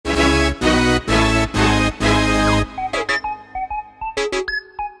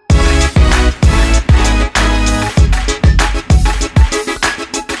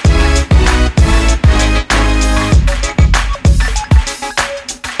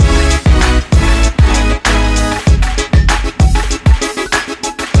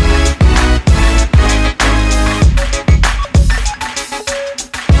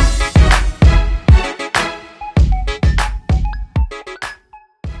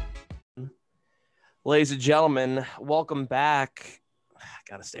Ladies and gentlemen, welcome back. I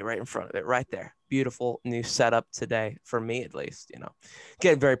gotta stay right in front of it, right there. Beautiful new setup today, for me at least.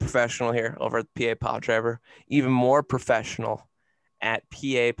 Getting very professional here over at PA Pile Driver. Even more professional at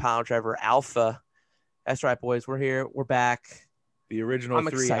PA Pile Driver Alpha. That's right, boys. We're here. We're back. The original I'm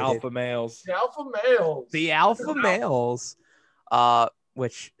three excited. alpha males. The alpha males. The Alpha Males.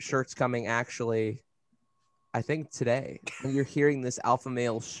 Which shirt's coming actually, I think today. When you're hearing this, Alpha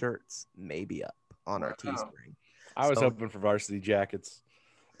Male shirts may be up on our Teespring. I was hoping for varsity jackets.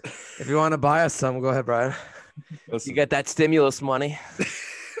 If you want to buy us some, go ahead, Brian. Listen, You get that stimulus money.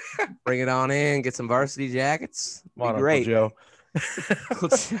 Bring it on in. Get some varsity jackets. come on, Be great. Uncle Uncle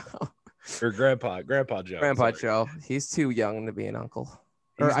Joe. Joe. Or Grandpa Joe. Grandpa sorry. Joe. He's too young to be an uncle.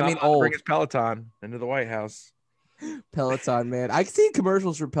 He's Or, I not mean, allowed to old. bring his Peloton into the White House. Peloton, man. I see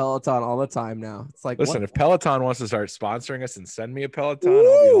commercials for Peloton all the time now. It's like, Listen, what? if Peloton wants to start sponsoring us and send me a Peloton, I'll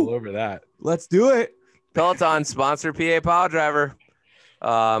be all over that. Let's do it. Peloton sponsor PA Pile Driver.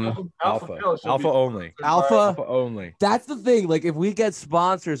 Alpha males should be only. sponsored by- Alpha. Alpha only. That's the thing. Like, if we get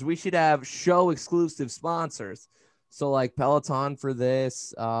sponsors, we should have show exclusive sponsors. So, like Peloton for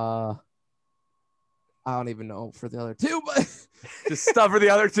this. I don't even know for the other two, but just stuff for the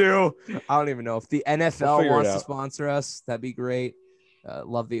other two. I don't even know if the NFL figure it wants to out. sponsor us. That'd be great.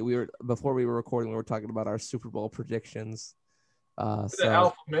 Love before we were recording, we were talking about our Super Bowl predictions. The So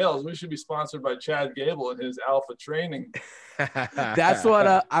alpha males. We should be sponsored by Chad Gable and his alpha training. that's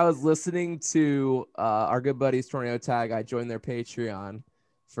what I was listening to. Our good buddies Tornado Tag. I joined their Patreon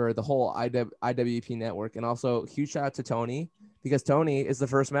for the whole IWP network, and also huge shout out to Tony because Tony is the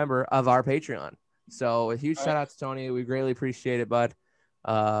first member of our Patreon. So a huge shout out to Tony. We greatly appreciate it, bud.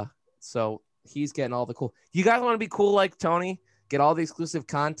 So he's getting all the cool. You guys want to be cool like Tony? Get all the exclusive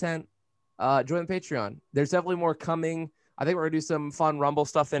content. Join the Patreon. There's definitely more coming. I think we're gonna do some fun Rumble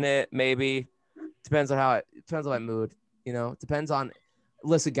stuff in it. Maybe depends on depends on my mood. It depends on.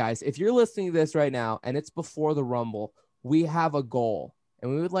 Listen, guys, if you're listening to this right now and it's before the Rumble, we have a goal,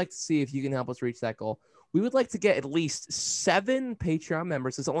 and we would like to see if you can help us reach that goal. We would like to get at least 7 Patreon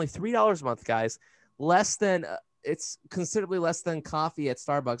members. It's only $3 a month, guys. Less than it's considerably less than coffee at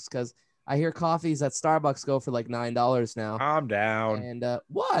Starbucks because I hear coffees at Starbucks go for like $9 now. Calm down. And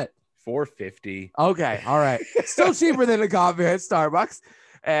what? $4.50. Okay, all right. Still cheaper than a coffee at Starbucks.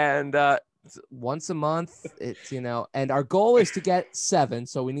 And once a month, it's and our goal is to get 7,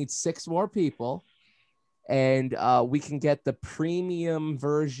 so we need 6 more people. And we can get the premium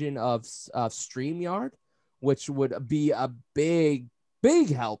version of StreamYard, which would be a big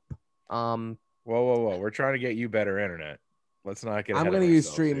help. Whoa. We're trying to get you better internet. Let's not get I'm ahead going of to use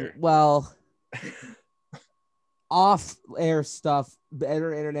ourselves Stream. here. Well, off-air stuff,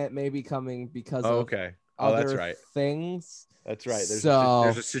 better internet may be coming because of Okay. Oh, that's other right. things. That's right. So-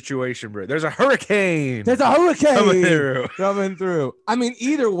 There's a situation. There's a hurricane. There's a hurricane coming through. coming through. I mean,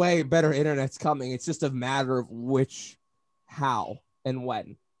 either way, better internet's coming. It's just a matter of how and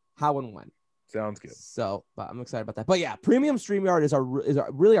when. Sounds good. So, but I'm excited about that. But yeah, premium StreamYard is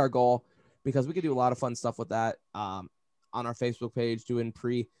really our goal because we could do a lot of fun stuff with that on our Facebook page, doing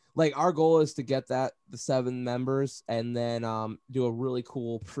our goal is to get the 7 members and then do a really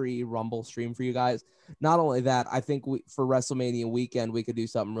cool pre-Rumble stream for you guys. Not only that, I think for WrestleMania weekend, we could do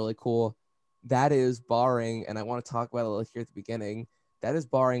something really cool. That is barring, and I want to talk about it here at the beginning, that is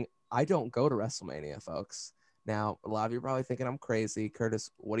barring I don't go to WrestleMania, folks. Now, a lot of you are probably thinking I'm crazy.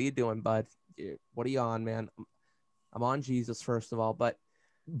 Curtis, what are you doing, bud? What are you on, man? I'm on Jesus, first of all, but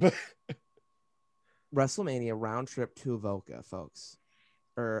WrestleMania round trip to Avoca, folks.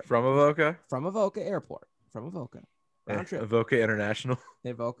 From Avoca? From Avoca Airport. From Avoca. Round trip. Avoca International.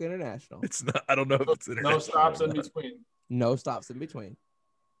 Avoca International. It's not. I don't know if it's international. No stops or in not. between. No stops in between.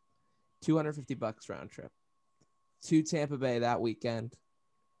 $250 round trip to Tampa Bay that weekend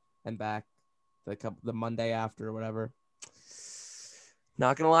and back the Monday after or whatever.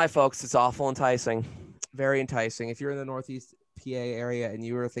 Not gonna lie, folks, it's awful enticing. Very enticing. If you're in the Northeast PA area and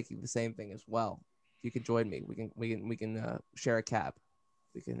you were thinking the same thing as well, you can join me. We can share a cab.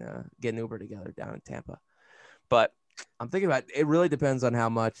 We can get an Uber together down in Tampa. But I'm thinking about it. Really depends on how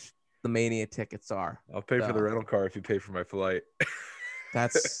much the Mania tickets are. I'll pay for the rental car if you pay for my flight.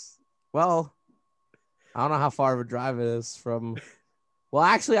 That's well, I don't know how far of a drive it is from. Well,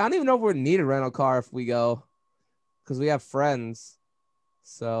 actually, I don't even know if we need a rental car if we go, because we have friends.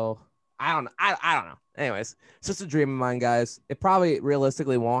 So I don't know. I don't know. Anyways, it's just a dream of mine, guys. It probably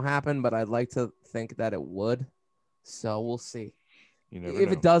realistically won't happen, but I'd like to think that it would. So we'll see. You never If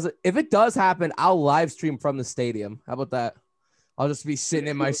know. it does happen, I'll live stream from the stadium. How about that? I'll just be sitting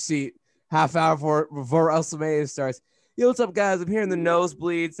in my seat half hour before WrestleMania starts. Yo, what's up, guys? I'm here in the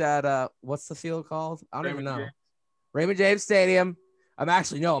nosebleeds at what's the field called? I don't even know. Raymond James Stadium.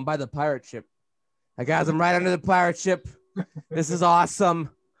 I'm by the pirate ship. Hey, guys, I'm right under the pirate ship. This is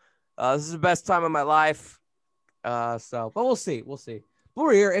awesome. This is the best time of my life. But we'll see. But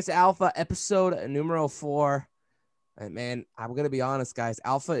we're here. It's Alpha episode numero 4. And man, I'm gonna be honest, guys.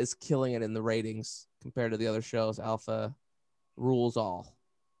 Alpha is killing it in the ratings compared to the other shows. Alpha rules all.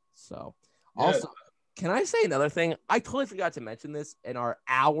 So, also, can I say another thing? I totally forgot to mention this in our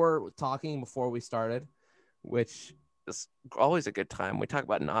hour talking before we started, which is always a good time. We talk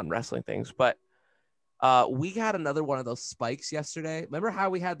about non-wrestling things, but we had another one of those spikes yesterday. Remember how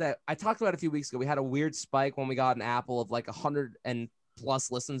we had that? I talked about it a few weeks ago. We had a weird spike when we got an Apple of like 100 and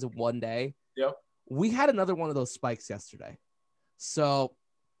plus listens in one day. Yep. We had another one of those spikes yesterday. So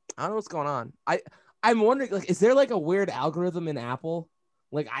I don't know what's going on. I'm wondering, like, is there like a weird algorithm in Apple?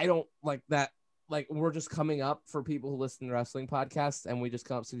 Like, I don't like that. Like, we're just coming up for people who listen to wrestling podcasts and we just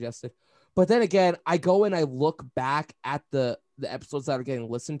come up suggested. But then again, I go and I look back at the episodes that are getting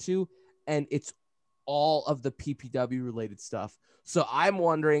listened to, and it's all of the PPW related stuff. So I'm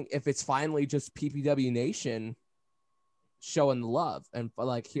wondering if it's finally just PPW Nation showing the love and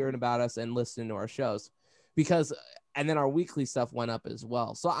like hearing about us and listening to our shows, and then our weekly stuff went up as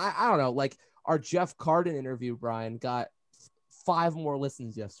well. So I don't know, like our Jeff Carden interview, Brian, got 5 more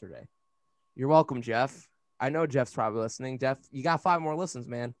listens yesterday. You're welcome, Jeff. I know Jeff's probably listening. Jeff, you got 5 more listens,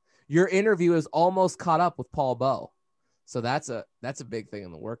 man. Your interview is almost caught up with Paul Bowe. So that's a big thing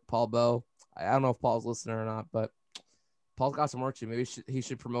in the work. Paul Bowe. I don't know if Paul's listening or not, but Paul's got some work to do. Maybe he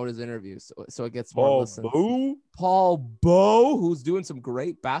should promote his interview so it gets more listens. Paul Bowe, who's doing some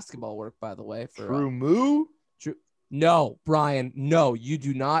great basketball work, by the way. For True Moo? No, Brian, no, you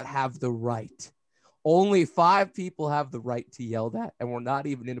do not have the right. Only 5 people have the right to yell that, and we're not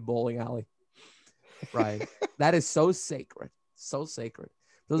even in a bowling alley. Brian, that is so sacred. So sacred.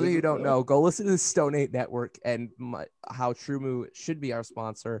 Those of you who don't know, go listen to the Stone 8 Network and how True Moo should be our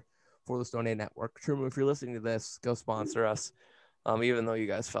sponsor for the Stone 8 Network. True Moo, if you're listening to this, go sponsor us. Even though you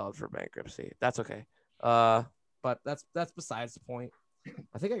guys filed for bankruptcy, that's okay. But that's besides the point.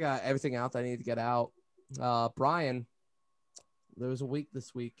 I think I got everything out that I need to get out. Brian, there was a week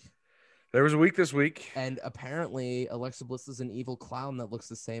this week. And apparently Alexa Bliss is an evil clown that looks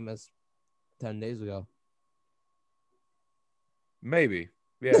the same as 10 days ago. Maybe.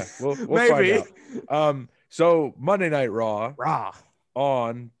 Yeah, we'll find out. So Monday Night Raw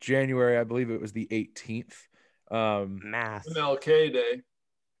on January, I believe it was the 18th. Math. MLK Day.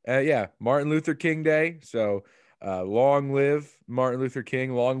 Yeah, Martin Luther King Day. So long live Martin Luther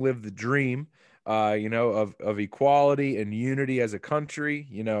King. Long live the dream. Of equality and unity as a country.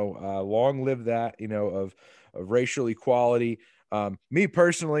 Long live that. Of racial equality. Me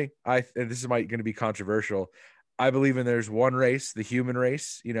personally, and this is going to be controversial. I believe there's one race, the human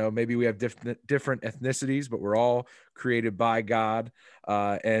race. Maybe we have different ethnicities, but we're all created by God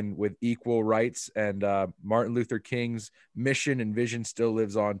and with equal rights. And Martin Luther King's mission and vision still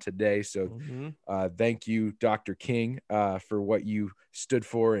lives on today. So thank you, Dr. King, for what you stood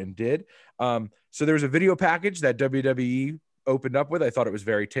for and did. So there was a video package that WWE opened up with. I thought it was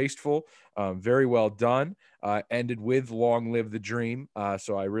very tasteful, very well done. Ended with long live the dream.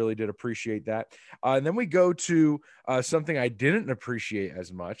 So I really did appreciate that. And then we go to something I didn't appreciate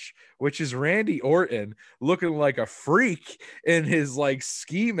as much, which is Randy Orton looking like a freak in his like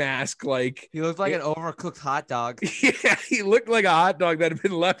ski mask. Like he looked like an overcooked hot dog. Yeah, he looked like a hot dog that had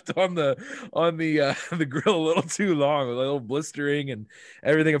been left on the grill a little too long, a little blistering and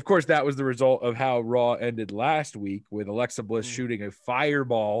everything. Of course, that was the result of how Raw ended last week with Alexa Bliss shooting a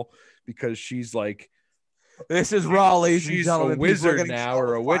fireball because she's like, this is Raw, ladies and gentlemen. She's a wizard now,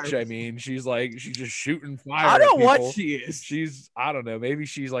 or a witch. I mean, she's just shooting fire. I don't know what she is. I don't know. Maybe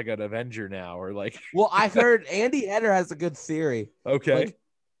she's like an Avenger now, or like. Well, I heard Andy Eder has a good theory. Okay. Like,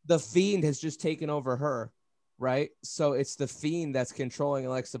 the Fiend has just taken over her, right? So it's the Fiend that's controlling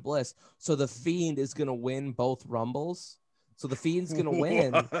Alexa Bliss. So the Fiend is going to win both Rumbles. So the Fiend's going to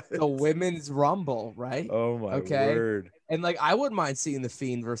win the women's Rumble, right? Oh, my word. And, like, I wouldn't mind seeing the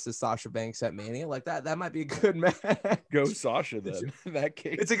Fiend versus Sasha Banks at Mania. Like, that might be a good match. Go Sasha, then. In that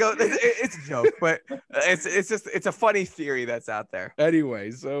case. It's a joke, but it's a funny theory that's out there. Anyway,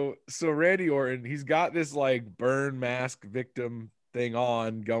 so Randy Orton, he's got this, like, burn mask victim thing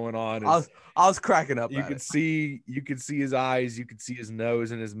going on. I was cracking up. You could see his eyes, you could see his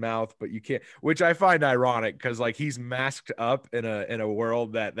nose and his mouth, but you can't, which I find ironic because like he's masked up in a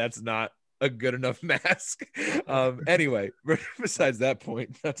world that's not a good enough mask. Anyway, besides that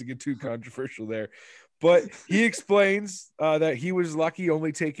point, not to get too controversial there, But he explains that he was lucky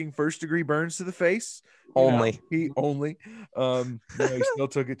only taking first-degree burns to the face. Only. He only, he still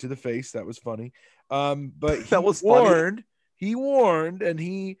took it to the face. That was funny. But he That was funny. he warned, and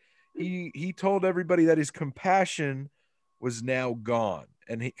he told everybody that his compassion was now gone.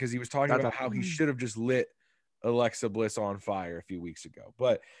 And because he was talking about how he should have just lit Alexa Bliss on fire a few weeks ago.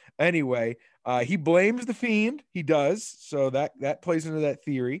 But anyway, he blames the Fiend. He does. So that plays into that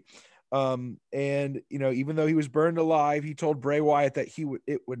theory. And even though he was burned alive, he told Bray Wyatt that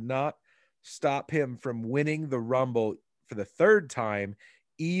it would not stop him from winning the Rumble for the third time,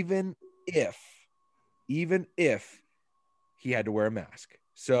 even if he had to wear a mask.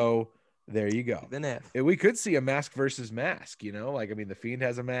 So there you go. Even if we could see a mask versus mask, the Fiend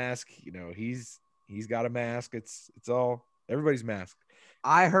has a mask, he's got a mask. It's all everybody's masked.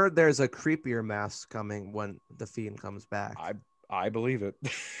 I heard there's a creepier mask coming when the Fiend comes back. I believe it.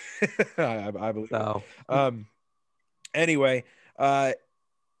 I believe so. it. Anyway,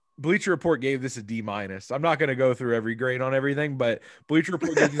 Bleacher Report gave this a D-. I'm not going to go through every grade on everything, but Bleacher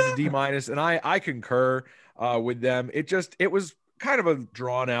Report gave this a D-, and I concur with them. It was kind of a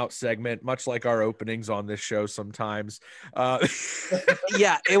drawn out segment, much like our openings on this show sometimes.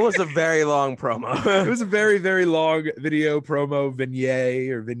 Yeah, it was a very long promo. It was a very, very long video promo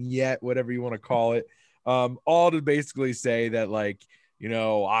vignette, whatever you want to call it. All to basically say that,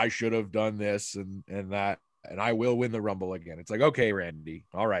 I should have done this and that, and I will win the Rumble again. It's like, okay, Randy.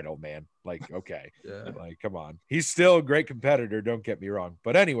 All right, old man. Okay. Yeah. Come on. He's still a great competitor. Don't get me wrong.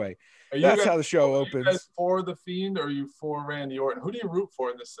 But anyway, that's how the show opens. Are you guys for the Fiend, or are you for Randy Orton? Who do you root for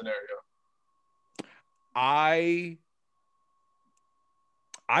in this scenario? I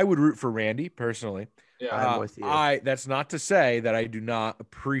would root for Randy personally. Yeah, I'm with you. That's not to say that I do not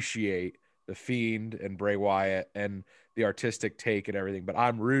appreciate the Fiend and Bray Wyatt and the artistic take and everything, but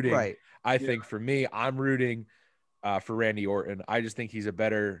I'm rooting. Right. I think for me, I'm rooting for Randy Orton. I just think he's a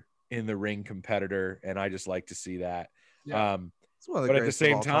better in the ring competitor, and I just like to see that. Yeah. But at the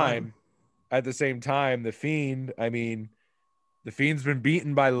same time, the Fiend, the Fiend's been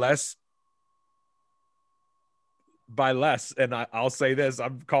beaten by less. And I'll say this,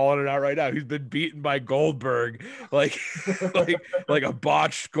 I'm calling it out right now. He's been beaten by Goldberg, like a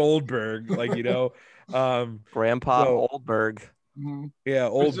botched Goldberg, Grandpa Oldberg. Mm-hmm. Yeah,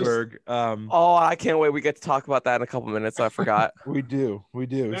 Oldberg. I can't wait. We get to talk about that in a couple minutes. I forgot. We do.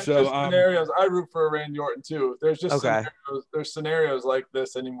 There's just scenarios. I root for Randy Orton too. There's just scenarios like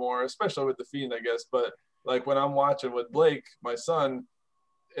this anymore, especially with the Fiend, I guess. But when I'm watching with Blake, my son,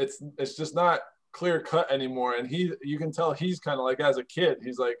 it's just not clear cut anymore, and you can tell he's kind of as a kid,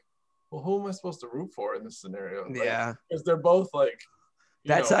 he's like, well, who am I supposed to root for in this scenario? Yeah, because they're both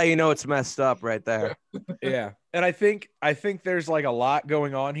that's how you know it's messed up right there. Yeah. And I think there's a lot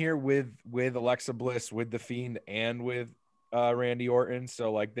going on here with Alexa Bliss, with the Fiend, and with Randy Orton.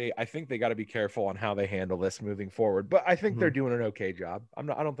 So I think they got to be careful on how they handle this moving forward. But I think they're doing an okay job. I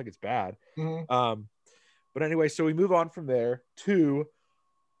don't think it's bad. Mm-hmm. But anyway, so we move on from there to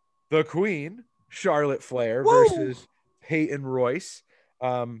the Queen, Charlotte Flair versus Peyton Royce.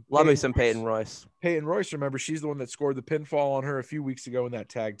 Love me some Peyton Royce. Peyton Royce, remember, she's the one that scored the pinfall on her a few weeks ago in that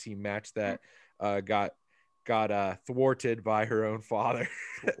tag team match that got thwarted by her own father.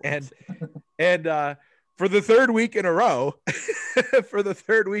 and for the third week in a row,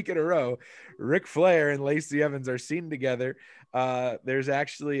 Ric Flair and Lacey Evans are seen together. There's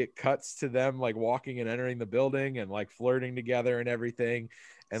actually, it cuts to them walking and entering the building and flirting together and everything.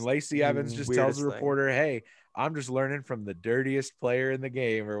 And Lacey Evans just tells the reporter, hey, I'm just learning from the dirtiest player in the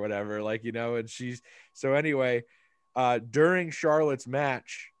game or whatever, and so anyway, during Charlotte's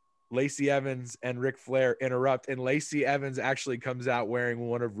match, Lacey Evans and Ric Flair interrupt, and Lacey Evans actually comes out wearing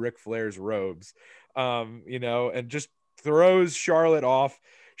one of Ric Flair's robes, and just throws Charlotte off.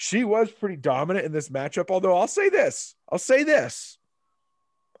 She was pretty dominant in this matchup, although I'll say this.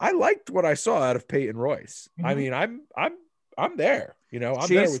 I liked what I saw out of Peyton Royce. Mm-hmm. I'm there. I'm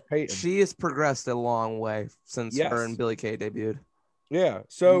there with Peyton. She has progressed a long way since her and Billie Kay debuted. Yeah.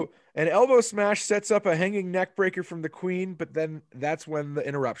 So an elbow smash sets up a hanging neck breaker from the Queen, but then that's when the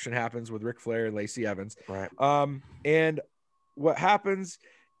interruption happens with Ric Flair and Lacey Evans. Right. And what happens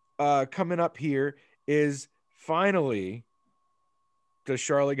coming up here is, finally, does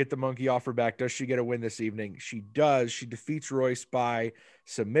Charlotte get the monkey off her back? Does she get a win this evening? She does. She defeats Royce by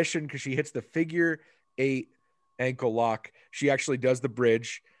submission because she hits the figure 8 ankle lock. She actually does the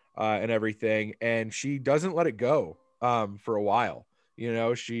bridge and everything, and she doesn't let it go for a while.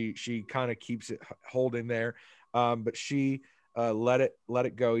 She kind of keeps it holding there, but she let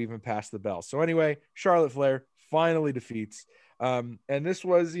it go even past the bell. So anyway, Charlotte Flair finally defeats And this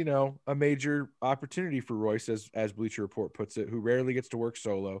was, you know, a major opportunity for Royce, as Bleacher Report puts it, who rarely gets to work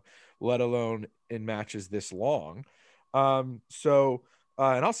solo, let alone in matches this long. And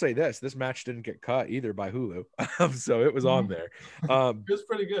I'll say this match didn't get cut either by Hulu. So it was on there. It was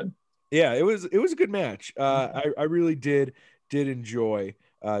pretty good. Yeah, it was a good match. I really did enjoy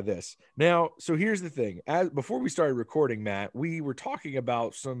this. Now, so here's the thing. Before we started recording, Matt, we were talking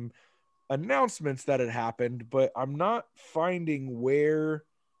about some announcements that had happened, but I'm not finding where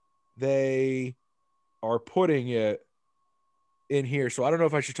they are putting it in here. So I don't know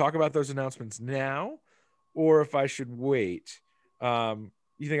if I should talk about those announcements now or if I should wait. You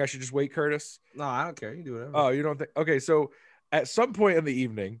think I should just wait, Curtis? No, I don't care. You do whatever. Oh, you don't think? Okay, so at some point in the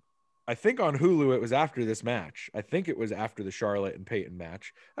evening, I think on Hulu it was after this match. I think it was after the Charlotte and Peyton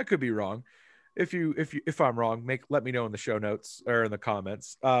match. I could be wrong. If I'm wrong, let me know in the show notes or in the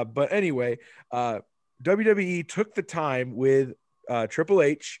comments. But anyway, WWE took the time with Triple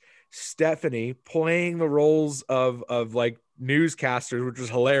H, Stephanie playing the roles of like newscasters, which was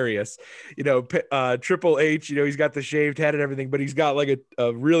hilarious. You know, Triple H, you know, he's got the shaved head and everything, but he's got like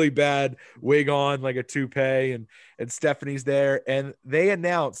a really bad wig on, like a toupee, and Stephanie's there, and they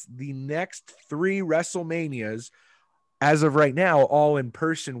announced the next 3 WrestleManias as of right now, all in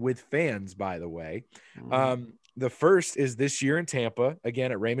person with fans, by the way. The first is this year in Tampa,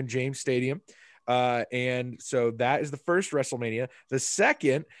 again at Raymond James Stadium. And so that is the first WrestleMania. The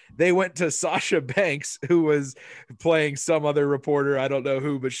second, they went to Sasha Banks, who was playing some other reporter. I don't know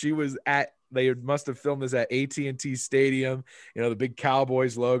who, but she was they must have filmed this at AT&T Stadium, you know, the big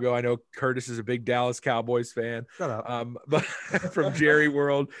Cowboys logo. I know Curtis is a big Dallas Cowboys fan. Shut up. But from Jerry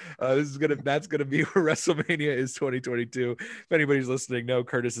World, that's gonna be where WrestleMania is 2022. If anybody's listening, no,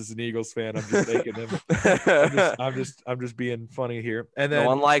 Curtis is an Eagles fan. I'm just making him. I'm just being funny here. And then no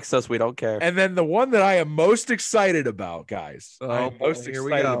one likes us. We don't care. And then the one that I am most excited about, guys.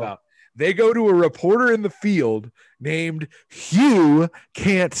 They go to a reporter in the field named Hugh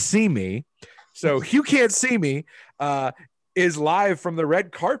Can't See Me. So Hugh Can't See Me is live from the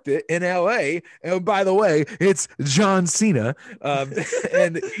red carpet in LA. And by the way, it's John Cena.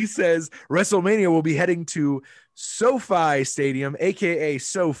 And he says WrestleMania will be heading to SoFi Stadium, aka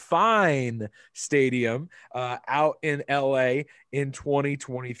SoFine Stadium, out in LA in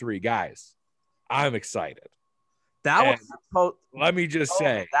 2023. Guys, I'm excited. Let me just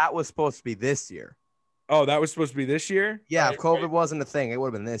say that was supposed to be this year. Oh, that was supposed to be this year? Yeah, if COVID wasn't a thing, it would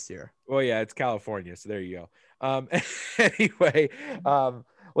have been this year. Well, yeah, it's California, so there you go. Anyway,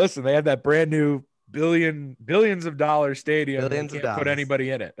 listen, they had that brand new billions of dollars stadium. Billions of dollars. Put anybody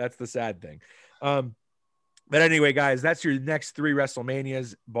in it. That's the sad thing. But anyway, guys, that's your next 3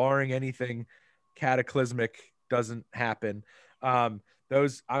 WrestleManias, barring anything cataclysmic doesn't happen.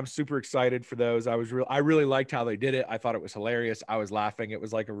 Those, I'm super excited for those. I really liked how they did it. I thought it was hilarious. I was laughing. It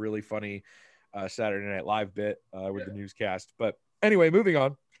was like a really funny Saturday Night Live bit with the newscast. But anyway, moving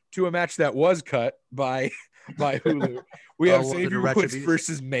on to a match that was cut by Hulu. We have Xavier Woods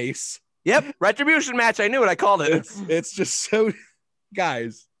versus Mace. Yep, Retribution match. I knew it. I called it. It's just so,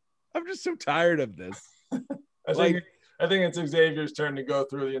 guys, I'm just so tired of this. I think it's Xavier's turn to go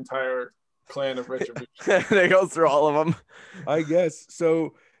through the entire clan of Retribution. They go through all of them, I guess.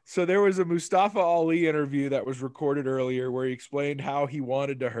 So there was a Mustafa Ali interview that was recorded earlier where he explained how he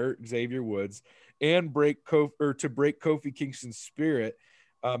wanted to hurt Xavier Woods and break Kofi Kingston's spirit,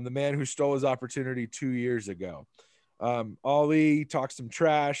 the man who stole his opportunity 2 years ago. Ali talked some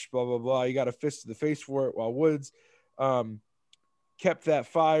trash, blah, blah, blah. He got a fist to the face for it, while Woods kept that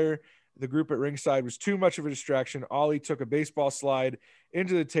fire. The group at ringside was too much of a distraction. Ali took a baseball slide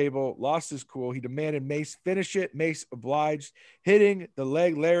into the table, lost his cool. He demanded Mace finish it. Mace obliged, hitting the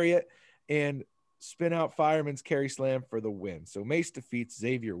leg lariat and spin out fireman's carry slam for the win. So Mace defeats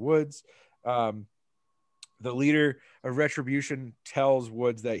Xavier Woods. The leader of Retribution tells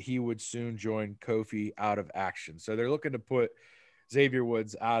Woods that he would soon join Kofi out of action. So they're looking to put Xavier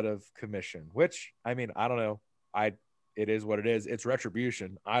Woods out of commission, which, I mean, I don't know. It is what it is. It's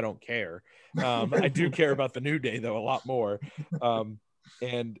Retribution. I don't care. I do care about the New Day, though, a lot more.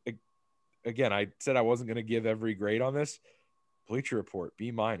 And again, I said I wasn't going to give every grade on this. Bleacher Report,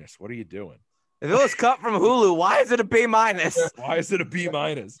 B-. What are you doing? If it was cut from Hulu, why is it a B-? Why is it a B-?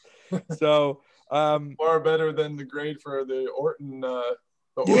 So far better than the grade for the Orton. The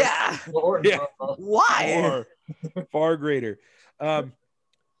Orton promo. Why? Far greater.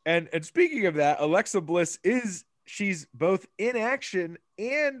 And speaking of that, Alexa Bliss she's both in action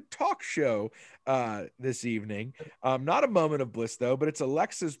and talk show this evening. Not a moment of bliss though, but it's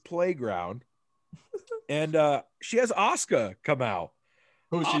Alexa's playground. And she has Asuka come out.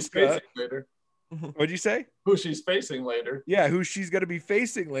 Who she's facing later. What'd you say? Who she's facing later. Yeah, who she's going to be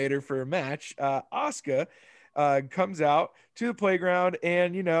facing later for a match. Asuka comes out to the playground,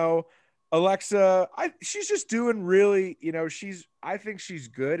 and Alexa, she's just doing really, I think she's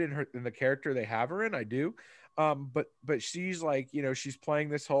good in the character they have her in. I do. But she's like, she's playing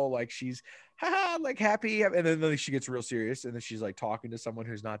this whole like she's like happy, and then she gets real serious, and then she's like talking to someone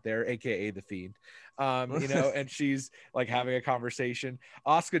who's not there, aka the Fiend, and she's like having a conversation.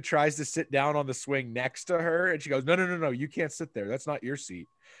 Asuka tries to sit down on the swing next to her, and she goes, no, you can't sit there, that's not your seat,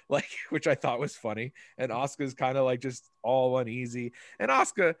 like, which I thought was funny. And Asuka's kind of like just all uneasy, and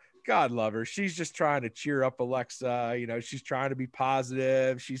Asuka, God love her, she's just trying to cheer up Alexa. She's trying to be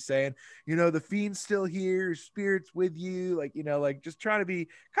positive. She's saying, the Fiend's still here, spirit's with you, like just trying to be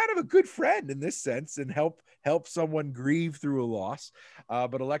kind of a good friend in this sense and help someone grieve through a loss.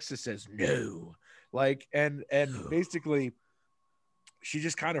 But Alexa says no, like, and basically she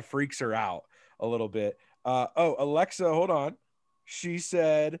just kind of freaks her out a little bit. Alexa, hold on. She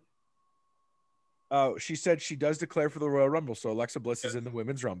said she does declare for the Royal Rumble. So Alexa Bliss is in the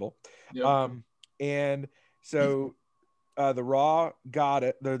Women's Rumble. Yep. And so the Raw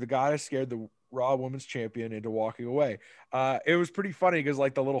the goddess scared the Raw Women's Champion into walking away. It was pretty funny because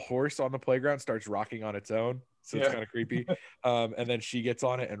like the little horse on the playground starts rocking on its own. So it's kind of creepy. And then she gets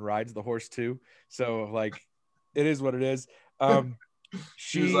on it and rides the horse too. So like, it is what it is.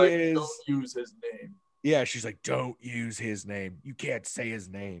 She's like, don't use his name. Yeah. She's like, don't use his name. You can't say his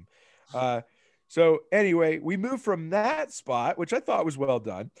name. So anyway, we move from that spot, which I thought was well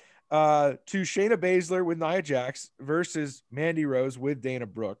done, to Shayna Baszler with Nia Jax versus Mandy Rose with Dana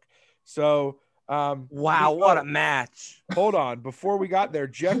Brooke. So, wow, what a match. Hold on. Before we got there,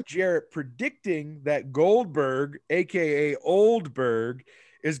 Jeff Jarrett predicting that Goldberg, aka Oldberg,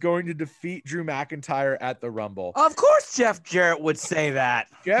 is going to defeat Drew McIntyre at the Rumble. Of course Jeff Jarrett would say that.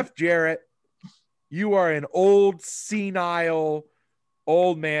 Jeff Jarrett, you are an old, senile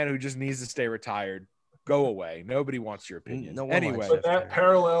old man who just needs to stay retired. Go away. Nobody wants your opinion. No one anyway, but that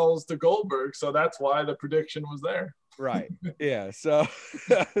parallels to Goldberg, so that's why the prediction was there. Right. Yeah. So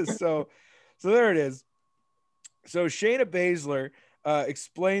there it is. So Shayna Baszler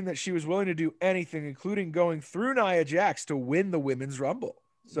explained that she was willing to do anything, including going through Nia Jax to win the Women's Rumble.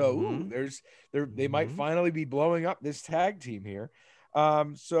 So they might finally be blowing up this tag team here.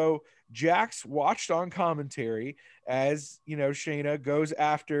 So Jax watched on commentary as Shayna goes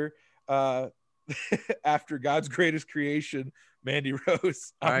after after God's greatest creation, Mandy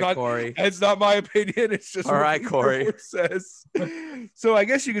Rose. Corey. It's not my opinion. It's just all right, Corey says. So I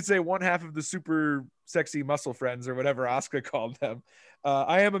guess you could say one half of the super sexy muscle friends or whatever Asuka called them.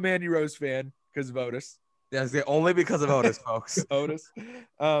 I am a Mandy Rose fan because of Otis. Yes, only because of Otis, folks. Otis.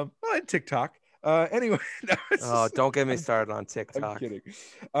 Well, and TikTok. Anyway. Don't get me started on TikTok. I'm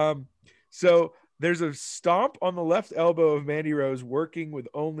kidding. So there's a stomp on the left elbow of Mandy Rose, working with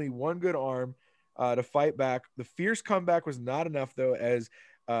only one good arm to fight back. The fierce comeback was not enough, though, as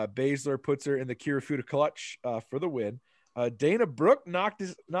Baszler puts her in the Kirifuda clutch for the win. Dana Brooke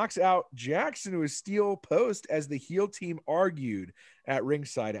knocks out Jackson to a steel post as the heel team argued at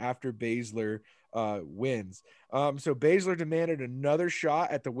ringside after Baszler wins. So Baszler demanded another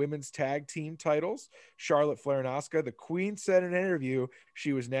shot at the women's tag team titles. Charlotte Flair and Asuka. The Queen said in an interview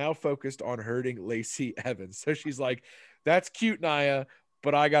she was now focused on hurting Lacey Evans. So she's like, "That's cute, Nia,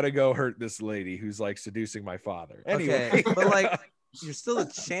 but I got to go hurt this lady who's like seducing my father." Anyway, okay, but like, you're still a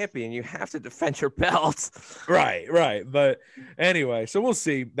champion. You have to defend your belt. Right. But anyway, so we'll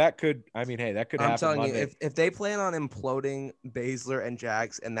see. That could happen. I'm telling you, if they plan on imploding Baszler and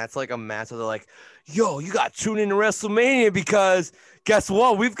Jax, and that's like a match where they're like, yo, you got to tune into WrestleMania because guess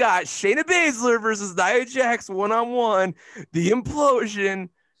what? We've got Shayna Baszler versus Nia Jax one-on-one. The implosion.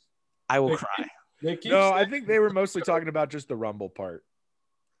 I will cry. I think they were mostly talking about just the Rumble part.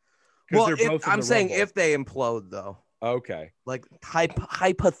 Well, I'm saying if they implode, though. Okay. Like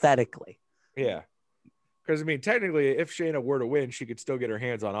hypothetically. Yeah. Because, technically, if Shayna were to win, she could still get her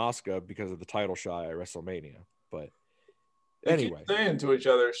hands on Asuka because of the title shot at WrestleMania. But anyway. They keep saying to each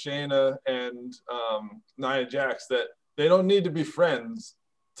other, Shayna and Nia Jax, that they don't need to be friends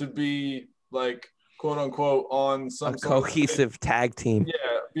to be, like, quote unquote, on some cohesive tag team.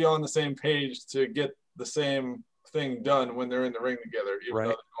 Yeah, be on the same page to get the same thing done when they're in the ring together, even though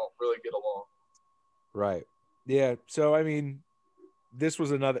they don't really get along. Right. Yeah. So, this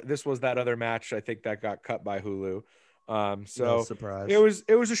was that other match. I think that got cut by Hulu. So no surprise.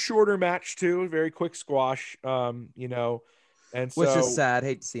 It was a shorter match too. Very quick squash. And so, which is sad.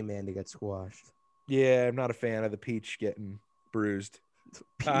 Hate to see Mandy get squashed. Yeah. I'm not a fan of the Peach getting bruised.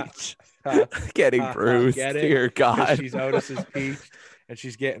 Peach getting bruised. Get it? Dear God. She's Otis's Peach. and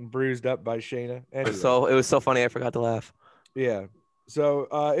she's getting bruised up by Shayna. Anyway. So it was so funny. I forgot to laugh. Yeah. So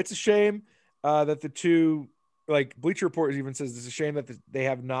it's a shame that the two, like Bleacher Report even says it's a shame that they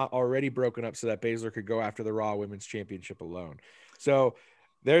have not already broken up so that Baszler could go after the Raw Women's Championship alone. So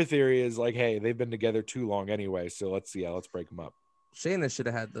their theory is like, hey, they've been together too long anyway. So let's break them up. Shayna should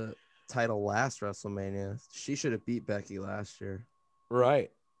have had the title last WrestleMania. She should have beat Becky last year.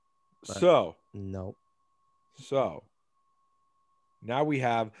 Right. But So now we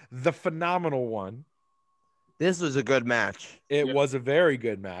have the phenomenal one. This was a good match. It was a very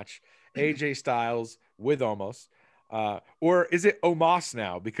good match. AJ Styles with Omos. Or is it Omos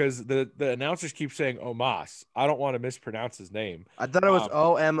now? Because the announcers keep saying Omos. I don't want to mispronounce his name. I thought it was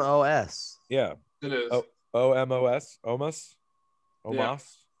OMOS. Yeah. It is. OMOS? Omos? Omos? Yeah.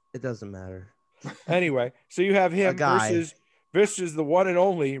 It doesn't matter. Anyway, so you have him guy. versus the one and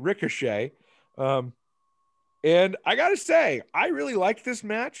only Ricochet. And I got to say, I really liked this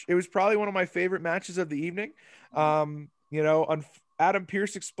match. It was probably one of my favorite matches of the evening. Adam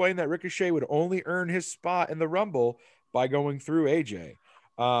Pearce explained that Ricochet would only earn his spot in the Rumble by going through AJ.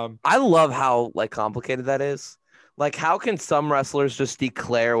 I love how like complicated that is. Like, how can some wrestlers just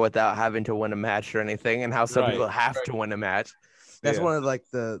declare without having to win a match or anything, and how some Right. people have to win a match? That's Yeah. one of like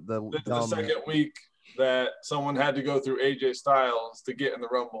the This is the dumb second week that someone had to go through AJ Styles to get in the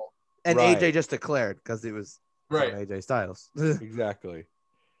Rumble. and Right. AJ just declared because it was Right. on AJ Styles. Exactly.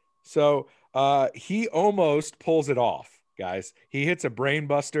 So he almost pulls it off, guys. He hits a brain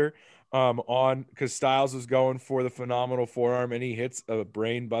buster on because Styles was going for the phenomenal forearm, and he hits a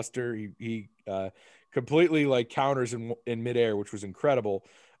brain buster. He completely like counters in midair, which was incredible.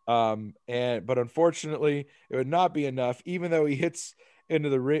 But unfortunately, it would not be enough, even though he hits into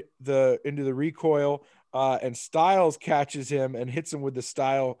the recoil, and Styles catches him and hits him with the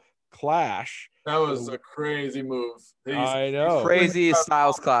Style Clash. That was a crazy move. I know. Crazy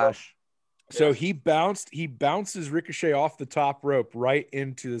Styles Clash. So Yeah. he bounces Ricochet off the top rope right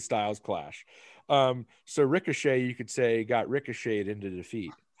into the Styles Clash. So Ricochet, you could say, got ricocheted into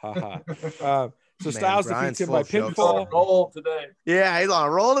defeat. Haha. So Man, Styles Brian's defeats him full by of jokes. On a pinfall. roll today. Yeah, he's on a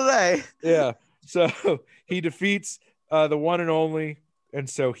roll today. Yeah. So he defeats the one and only, and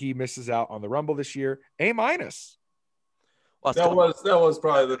so he misses out on the Rumble this year. A-. Well, That was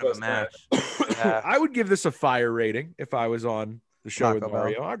probably the best match. Yeah. I would give this a fire rating if I was on the show with Taco Bell.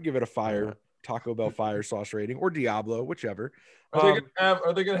 Mario. I'd give it a fire Taco Bell fire sauce rating, or Diablo, whichever. Are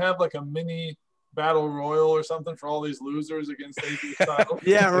they gonna have like a mini battle royal or something for all these losers against AJ Styles?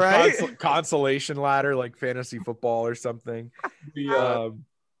 Yeah, A right. consolation ladder like fantasy football or something. The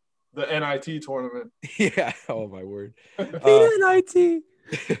NIT tournament. Yeah. Oh my word. PNIT.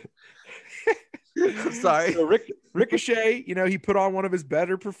 Sorry. So Ricochet, he put on one of his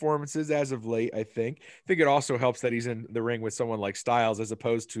better performances as of late. I think it also helps that he's in the ring with someone like Styles as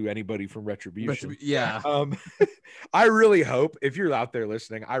opposed to anybody from Retribution. Yeah. I really hope, if you're out there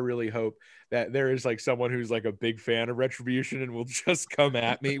listening, I really hope that there is like someone who's like a big fan of Retribution and will just come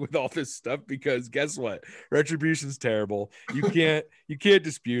at me with all this stuff, because guess what? Retribution's terrible. You can't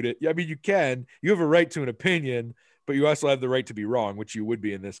dispute it. I mean, you have a right to an opinion, but you also have the right to be wrong, which you would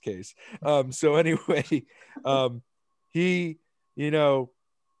be in this case. So anyway,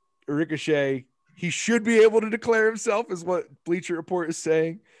 Ricochet, he should be able to declare himself, is what Bleacher Report is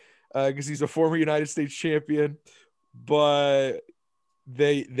saying, because he's a former United States champion, but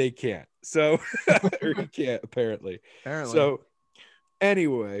they can't. So or he can't apparently. So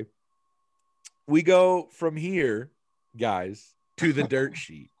anyway, we go from here, guys, to the dirt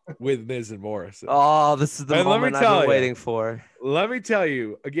sheet with Miz and Morrison. Oh, this is the And let me moment I've tell been ya. waiting for. Let me tell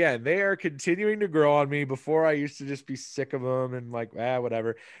you again, they are continuing to grow on me. Before, I used to just be sick of them and like,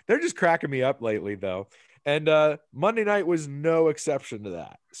 whatever. They're just cracking me up lately, though. And Monday night was no exception to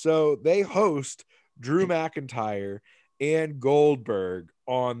that. So they host Drew McIntyre and Goldberg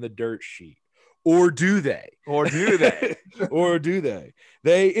on the dirt sheet. Or do they? Or do they? Or do they?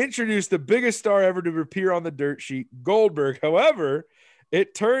 They introduced the biggest star ever to appear on the dirt sheet, Goldberg. However,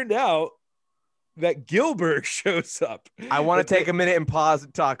 it turned out that Gilbert shows up. I want to take a minute and pause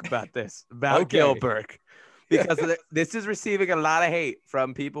and talk about this, about Okay. Gilbert, because this is receiving a lot of hate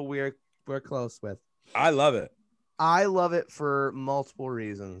from people we're close with. I love it. I love it for multiple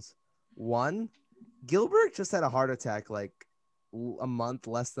reasons. One, Gilbert just had a heart attack like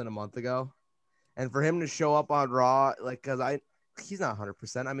less than a month ago. And for him to show up on Raw, like, he's not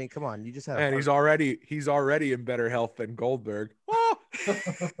 100%. I mean, come on, you just had. And he's already in better health than Goldberg. Oh!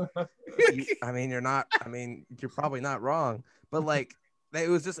 I mean, you're not. I mean, you're probably not wrong. But like, it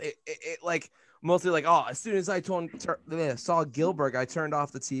was just it like mostly like, oh, as soon as I saw Gilbert, I turned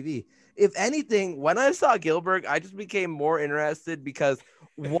off the TV. If anything, when I saw Gilbert, I just became more interested because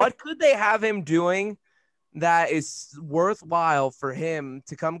what could they have him doing that is worthwhile for him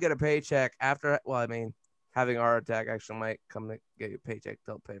to come get a paycheck after? Well, I mean, having a heart attack actually might come to get you a paycheck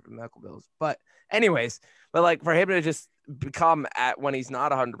to help pay for medical bills. But anyways, but like for him to just become at when he's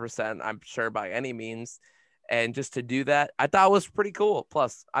not 100%, I'm sure by any means, and just to do that, I thought was pretty cool.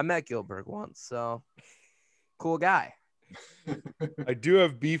 Plus, I met Gilbert once, so cool guy. I do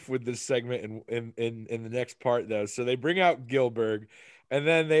have beef with this segment in the next part though. So they bring out Gilbert, and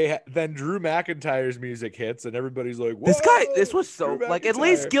then Drew McIntyre's music hits, and everybody's like, This was so like at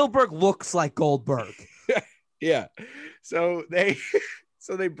least Gilbert looks like Goldberg. Yeah. So they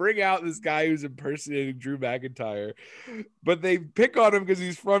bring out this guy who's impersonating Drew McIntyre, but they pick on him because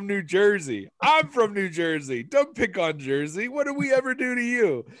he's from New Jersey. I'm from New Jersey. Don't pick on Jersey. What did we ever do to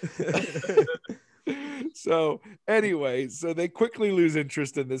you? So anyway, so they quickly lose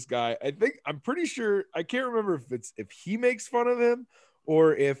interest in this guy. I'm pretty sure, I can't remember if he makes fun of him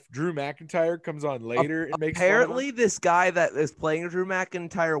or if Drew McIntyre comes on later and makes fun of him. Apparently this guy that is playing Drew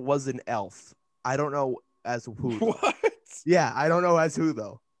McIntyre was an elf. I don't know as who. What? Yeah, I don't know as who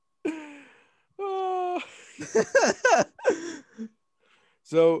though.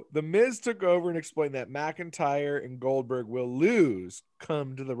 So the Miz took over and explained that McIntyre and Goldberg will lose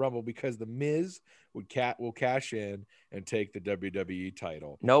come to the Rumble because the Miz will cash in and take the WWE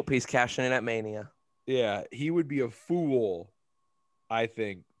title. Nope, he's cashing in at Mania. Yeah, he would be a fool, I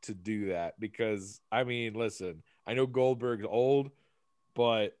think, to do that because, I mean, listen, I know Goldberg's old,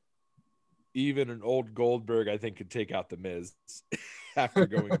 but even an old Goldberg, I think, could take out the Miz after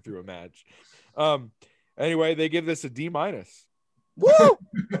going through a match. Anyway, they give this a D-. Woo!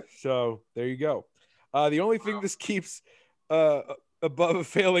 So there you go. The only thing this keeps above a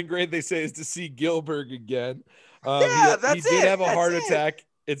failing grade, they say, is to see Gilbert again. He did have a heart attack.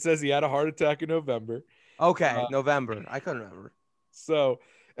 It says he had a heart attack in November. Okay, November. I couldn't remember. So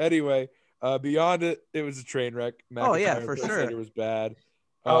anyway, beyond it, it was a train wreck. McIntyre for sure. It was bad.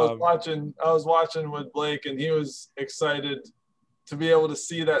 I was watching with Blake, and he was excited to be able to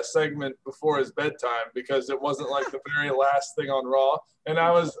see that segment before his bedtime because it wasn't like the very last thing on Raw. And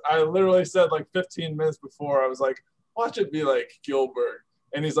I literally said like 15 minutes before, I was like, watch it be like Gilbert.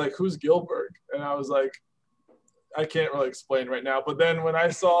 And he's like, who's Gilbert? And I was like, I can't really explain right now. But then when I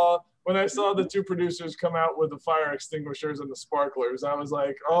saw the two producers come out with the fire extinguishers and the sparklers, I was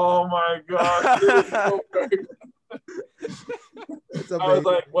like, oh my God. I was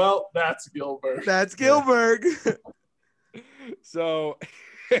like, well, that's Gilbert. That's Gilbert. So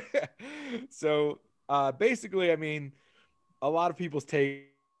basically, I mean, a lot of people's take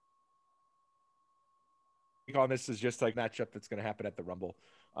on this is just like matchup that's going to happen at the Rumble,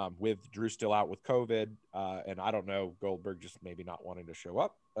 with Drew still out with COVID, and I don't know, Goldberg just maybe not wanting to show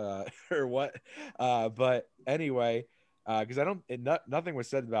up or what. But anyway, because nothing was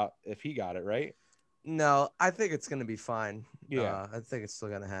said about if he got it, right? No, I think it's going to be fine. Yeah, I think it's still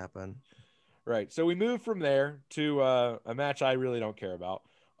going to happen. Right. So we move from there to a match I really don't care about.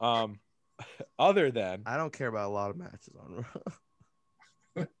 Other than I don't care about a lot of matches on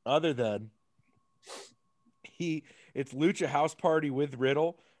Raw. Other than it's Lucha House Party with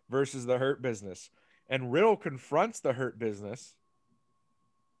Riddle versus the Hurt Business. And Riddle confronts the Hurt Business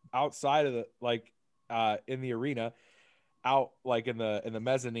outside of the in the arena, out like in the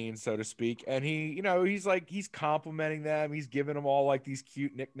mezzanine, so to speak. And he's complimenting them. He's giving them all like these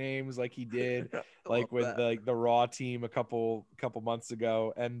cute nicknames like he did like with the Raw team a couple months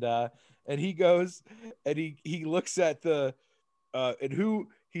ago. And he goes and he looks at the and who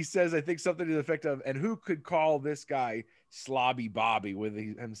he says, I think something to the effect of, and who could call this guy Slobby Bobby with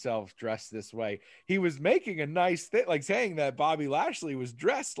himself dressed this way? He was making a nice thing, like saying that Bobby Lashley was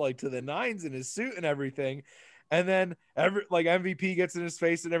dressed like to the nines in his suit and everything. And then MVP gets in his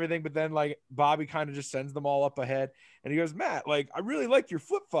face and everything, but then like Bobby kind of just sends them all up ahead. And he goes, Matt, like, I really like your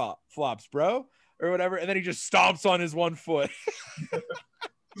flip flops, bro, or whatever. And then he just stomps on his one foot.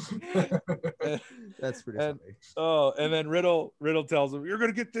 That's pretty funny. Oh, and then Riddle tells him, you're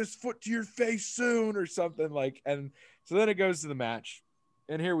going to get this foot to your face soon or something like. And so then it goes to the match.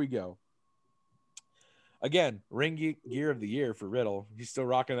 And here we go. Again, ring gear of the year for Riddle. He's still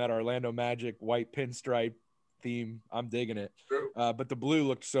rocking that Orlando Magic white pinstripe theme. I'm digging it. But the blue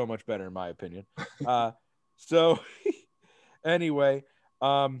looked so much better in my opinion. So anyway,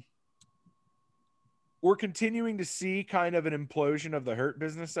 we're continuing to see kind of an implosion of the Hurt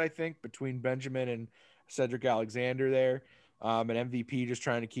Business, I think, between Benjamin and Cedric Alexander there. And MVP just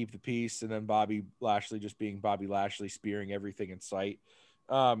trying to keep the peace, and then Bobby Lashley just being Bobby Lashley, spearing everything in sight.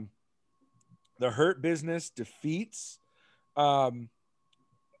 the Hurt Business defeats Lucha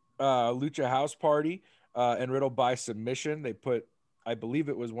House Party and Riddle by submission. They put, I believe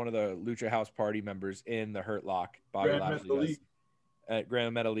it was one of the Lucha House Party members in the Hurt Lock. Bobby Lashley does at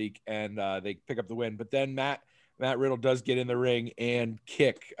Grand Metalik, and they pick up the win. But then Matt Riddle does get in the ring and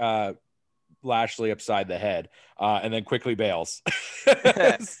kick Lashley upside the head, and then quickly bails.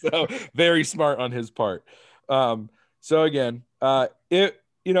 So very smart on his part. So again, it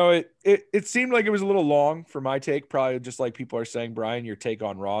seemed like it was a little long for my take, probably just like people are saying, Brian, your take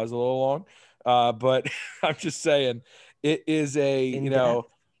on Raw is a little long. But I'm just saying it is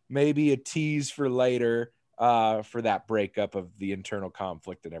maybe a tease for later for that breakup of the internal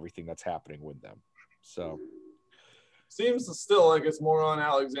conflict and everything that's happening with them. So seems still like it's more on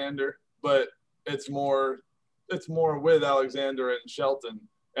Alexander, but it's more with Alexander and Shelton.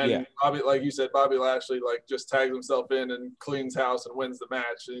 And Bobby, like you said, Bobby Lashley like just tags himself in and cleans house and wins the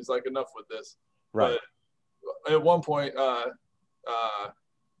match. And he's like, enough with this. Right. But at one point,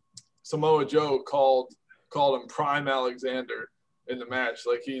 Samoa Joe called him Prime Alexander in the match.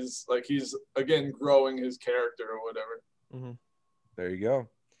 Like he's again growing his character or whatever. Mm-hmm. There you go.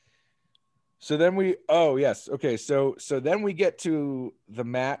 So then So then we get to the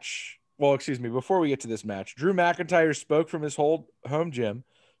match. Well, excuse me. Before we get to this match, Drew McIntyre spoke from his home gym,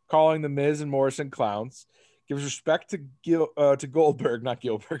 calling the Miz and Morrison clowns. Gives respect to Goldberg, not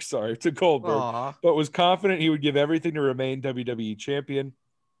Gilbert, sorry, to Goldberg. Aww. But was confident he would give everything to remain WWE champion.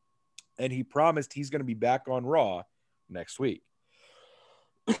 And he promised he's going to be back on Raw next week.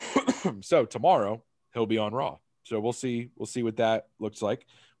 So tomorrow he'll be on Raw. So we'll see what that looks like.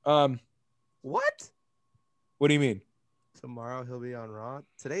 What? What do you mean? Tomorrow he'll be on Raw.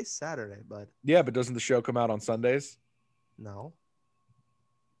 Today's Saturday, bud. Yeah, but doesn't the show come out on Sundays? No.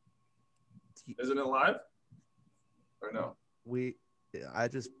 Isn't it live? Or no?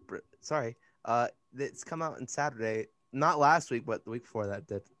 It's come out on Saturday. Not last week, but the week before that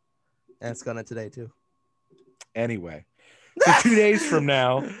did. And it's gonna today too. Anyway. So 2 days from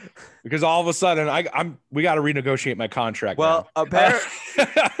now, because all of a sudden we got to renegotiate my contract. Well, apparently,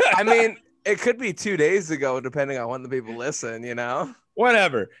 I mean, it could be 2 days ago, depending on when the people listen,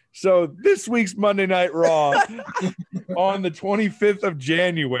 Whatever. So this week's Monday Night Raw on the 25th of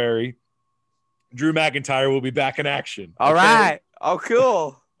January, Drew McIntyre will be back in action. All right. Oh,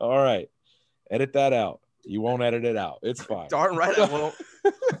 cool. All right. Edit that out. You won't edit it out. It's fine. Darn right I won't.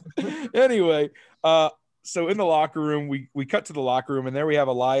 Anyway, so in the locker room, we cut to the locker room, and there we have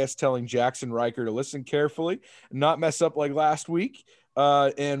Elias telling Jackson Riker to listen carefully and not mess up like last week.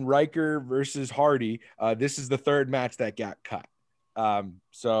 And Riker versus Hardy. This is the third match that got cut.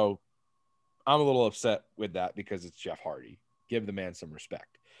 So I'm a little upset with that because it's Jeff Hardy. Give the man some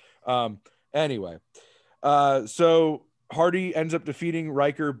respect. Anyway, so Hardy ends up defeating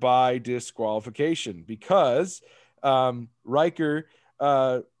Riker by disqualification because Riker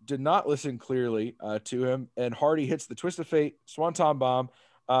did not listen clearly to him, and Hardy hits the Twist of Fate Swanton Bomb,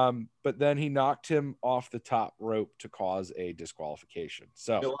 but then he knocked him off the top rope to cause a disqualification.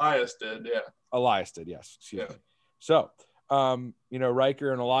 So Elias did, yes. Excuse me. So,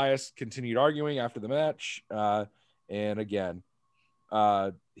 Riker and Elias continued arguing after the match, and again,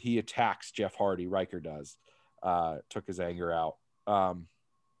 he attacks Jeff Hardy. Riker does, took his anger out.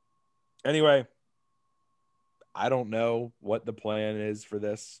 Anyway, I don't know what the plan is for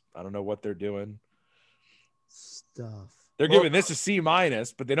this. I don't know what they're doing. They're giving this a C-,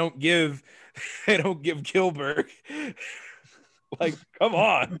 but they don't give Gilbert. Like, come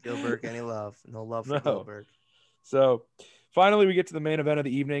on. Gilbert, any love? No love for Gilbert. So finally we get to the main event of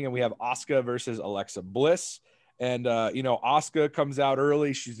the evening, and we have Asuka versus Alexa Bliss. And Asuka comes out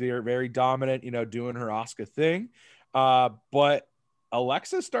early. She's very, very dominant, doing her Asuka thing. But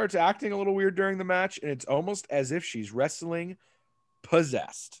Alexa starts acting a little weird during the match, and it's almost as if she's wrestling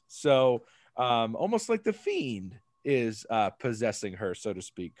possessed. So almost like the Fiend is possessing her, so to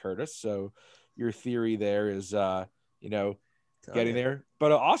speak, Curtis. So your theory there is, getting there.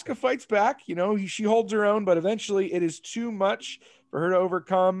 But Asuka fights back. She holds her own, but eventually it is too much for her to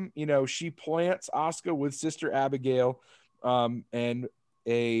overcome. She plants Asuka with Sister Abigail and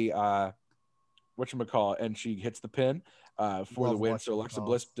a whatchamacallit, and she hits the pin for the win. So Alexa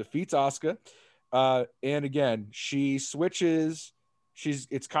Bliss defeats Asuka. And again, she switches.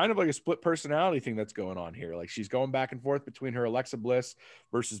 It's kind of like a split personality thing that's going on here. Like she's going back and forth between her Alexa Bliss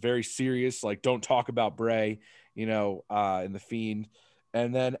versus very serious, like don't talk about Bray, in the Fiend.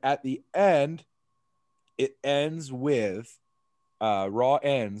 And then at the end, it ends with Raw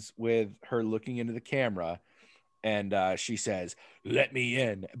ends with her looking into the camera, and she says, "Let me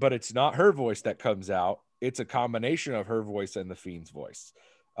in." But it's not her voice that comes out. It's a combination of her voice and the Fiend's voice.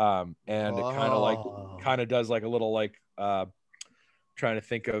 And it kind of does like a little like trying to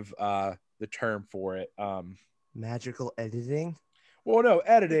think of the term for it. Magical editing. Well, no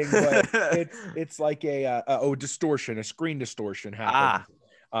editing, but it's like a distortion, a screen distortion happens.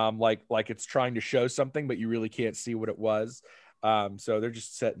 Like it's trying to show something, but you really can't see what it was. So they're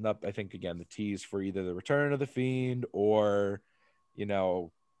just setting up, I think, again, the tease for either the return of the Fiend or, you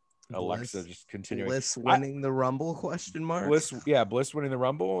know, Alexa just continuing. Bliss winning the Rumble, question mark? Bliss winning the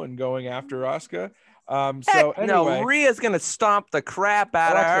Rumble and going after Asuka. So anyway, no, Rhea's gonna stomp the crap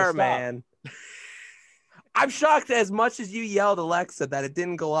out of her, man. I'm shocked as much as you yelled Alexa that it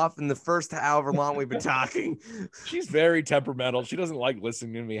didn't go off in the first however long we've been talking. She's very temperamental. She doesn't like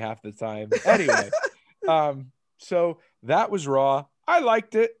listening to me half the time. Anyway, so that was Raw. I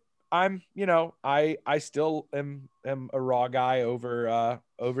liked it. I'm, you know, I still am a Raw guy over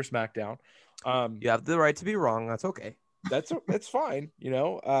SmackDown. You have the right to be wrong. That's okay. That's fine. You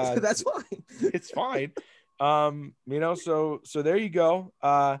know, that's fine. It's fine. You know, so there you go.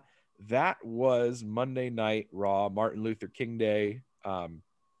 That was Monday Night Raw, Martin Luther King Day. There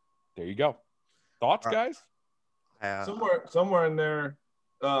you go. Thoughts, guys? Somewhere in there.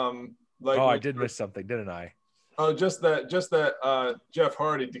 I did miss something, didn't I? Oh, just that Jeff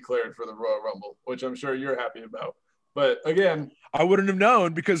Hardy declared for the Royal Rumble, which I'm sure you're happy about. But again, I wouldn't have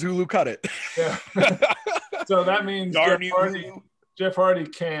known because Hulu cut it. Yeah. So that means Jeff Hardy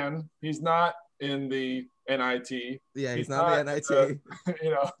can. He's not in the NIT. Yeah, he's not in the NIT.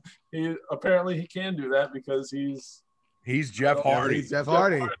 You know, he can do that because he's Jeff Hardy. He's Jeff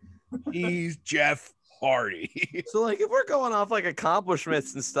Hardy. He's Jeff Hardy. So, like, if we're going off like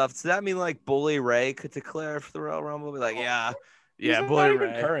accomplishments and stuff, does that mean like Bully Ray could declare for the Royal Rumble? Be like, yeah, Bully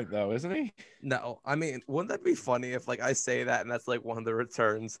Ray. Current though, isn't he? No, I mean, wouldn't that be funny if like I say that and that's like one of the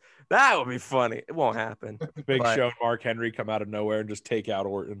returns? That would be funny. It won't happen. Big Show and Mark Henry come out of nowhere and just take out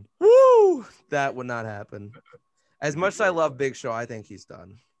Orton. Woo! That would not happen. As much as I love Big Show, I think he's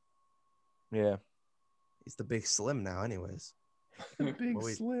done. Yeah, he's the Big Slim now, anyways. Big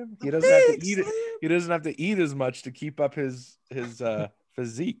Slim. He doesn't have to eat it. He doesn't have to eat as much to keep up his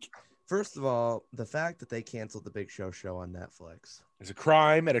physique. First of all, the fact that they canceled the Big Show on Netflix is a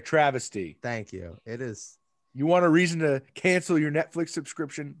crime and a travesty. Thank you. It is. You want a reason to cancel your Netflix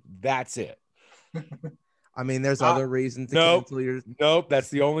subscription? That's it. I mean, there's other reasons to cancel your. Nope, that's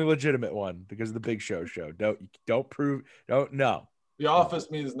the only legitimate one because of the Big Show. Don't know. The Office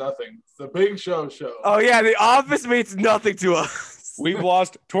means nothing. It's the Big Show. Oh yeah, The Office means nothing to us. We've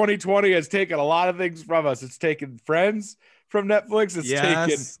lost. 2020 has taken a lot of things from us. It's taken Friends from Netflix. It's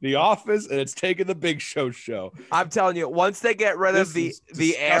taken The Office, and it's taken the Big Show. I'm telling you, once they get rid of the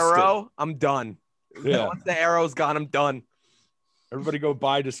Arrow, I'm done. Yeah. Once the Arrow's gone, I'm done. Everybody go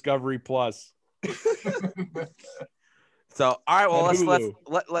buy Discovery Plus. So, all right, well,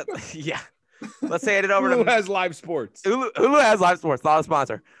 let's hand it over Hulu to has live sports. Hulu has live sports, not a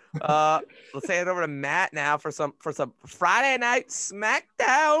sponsor. Let's hand it over to Matt now for some Friday Night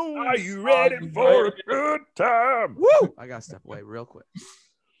SmackDown. Are you ready for a good time? Woo! I gotta step away real quick.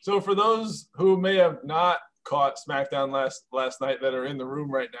 So for those who may have not caught SmackDown last night that are in the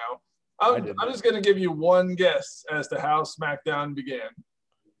room right now, I'm just gonna give you one guess as to how SmackDown began.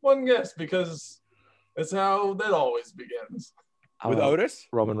 One guess, because it's how that always begins. With Otis?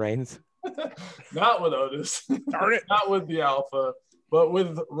 Roman Reigns. Not with Otis. Darn it. Not with the Alpha, but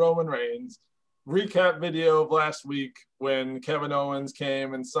with Roman Reigns. Recap video of last week when Kevin Owens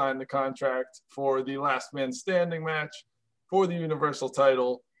came and signed the contract for the last man standing match for the Universal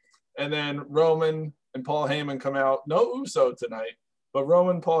title. And then Roman and Paul Heyman come out. No Uso tonight, but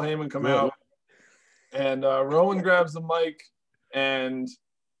Roman and Paul Heyman come out. And Roman grabs the mic and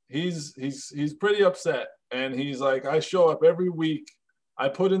he's pretty upset. And he's like, I show up every week. I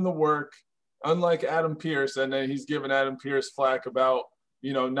put in the work, unlike Adam Pearce, and then he's giving Adam Pearce flack about,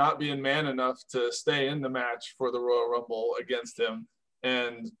 you know, not being man enough to stay in the match for the Royal Rumble against him.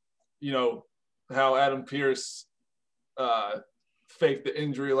 And, you know, how Adam Pearce faked the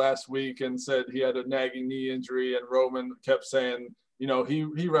injury last week and said he had a nagging knee injury, and Roman kept saying, you know,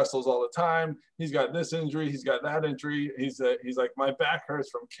 he wrestles all the time. He's got this injury. He's got that injury. He's like, my back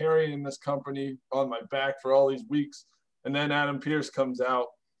hurts from carrying this company on my back for all these weeks. And then Adam Pearce comes out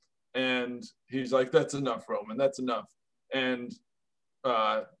and he's like, that's enough, Roman. That's enough. And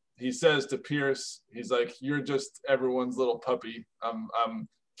he says to Pearce, he's like, you're just everyone's little puppy. I'm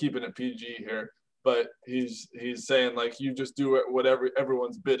keeping it PG here. But he's saying, like, you just do it whatever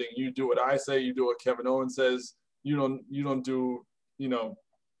everyone's bidding. You do what I say. You do what Kevin Owens says. You don't do,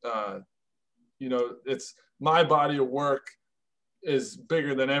 it's my body of work is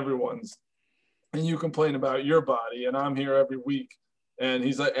bigger than everyone's. And you complain about your body, and I'm here every week. And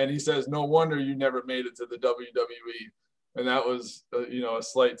he's like, and he says, no wonder you never made it to the WWE. And that was, a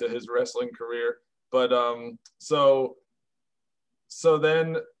slight to his wrestling career. But so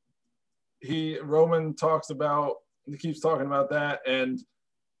then Roman keeps talking about that. And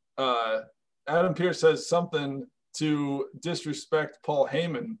Adam Pearce says something to disrespect Paul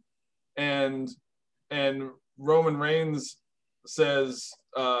Heyman. And Roman Reigns says,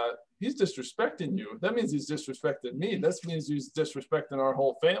 he's disrespecting you. That means he's disrespecting me. That means he's disrespecting our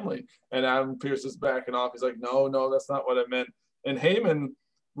whole family. And Adam Pearce is backing off. He's like, no, that's not what I meant. And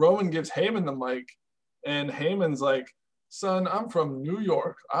Roman gives Heyman the mic, and Heyman's like, son, I'm from New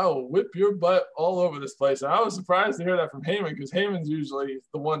York. I'll whip your butt all over this place. And I was surprised to hear that from Heyman, because Heyman's usually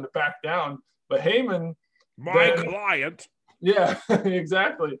the one to back down. But Heyman, client. Yeah,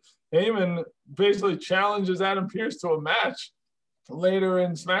 exactly. Heyman basically challenges Adam Pearce to a match later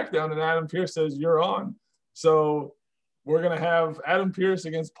in SmackDown, and Adam Pearce says, you're on. So we're going to have Adam Pearce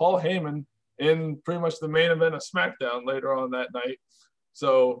against Paul Heyman in pretty much the main event of SmackDown later on that night.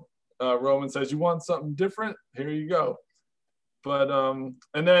 So Roman says, you want something different? Here you go. But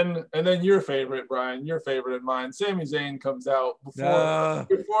and then your favorite, Brian, your favorite and mine, Sami Zayn comes out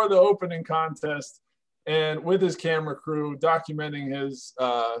before the opening contest, and with his camera crew documenting his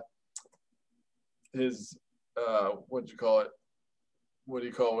what do you call it? What do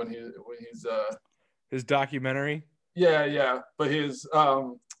you call when he's his documentary? Yeah. But his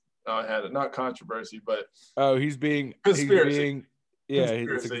I had it, not controversy, but he's being conspiracy. It's a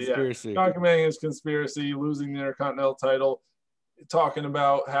conspiracy. Yeah. Documenting his conspiracy, losing the Intercontinental title, talking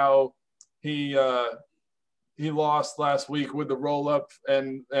about how he lost last week with the roll up,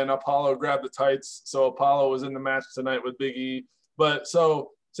 and Apollo grabbed the tights, so Apollo was in the match tonight with Big E. But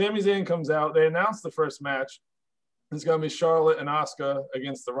so Sami Zayn comes out. They announced the first match. It's going to be Charlotte and Asuka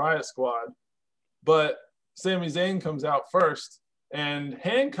against the Riot Squad. But Sami Zayn comes out first and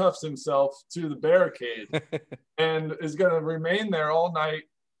handcuffs himself to the barricade and is going to remain there all night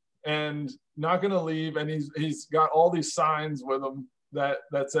and not going to leave. And he's got all these signs with him that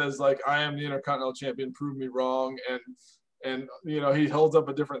says, like, I am the Intercontinental Champion, prove me wrong. And he holds up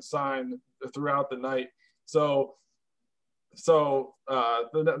a different sign throughout the night. So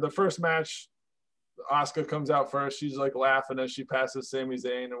the first match, Asuka comes out first. She's like laughing as she passes Sami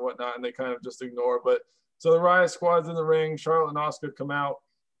Zayn and whatnot, and they kind of just ignore. But so the Riot Squad's in the ring. Charlotte and Asuka come out.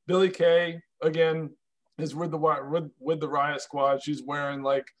 Billie Kay again is with the Riot Squad. She's wearing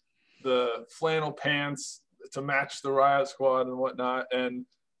like the flannel pants to match the Riot Squad and whatnot. And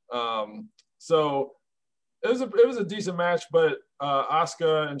so it was a decent match, but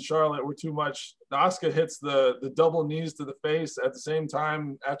Asuka and Charlotte were too much. Asuka hits the double knees to the face at the same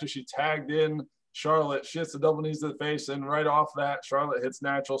time after she tagged in Charlotte. She hits the double knees to the face, and right off that, Charlotte hits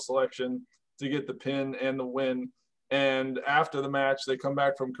natural selection to get the pin and the win. And after the match, they come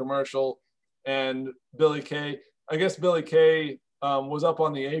back from commercial, and Billie Kay was up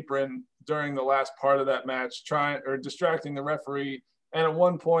on the apron during the last part of that match, distracting the referee. And at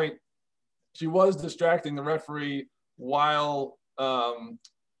one point, she was distracting the referee while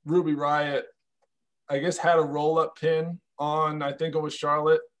Ruby Riott, I guess, had a roll-up pin on, I think it was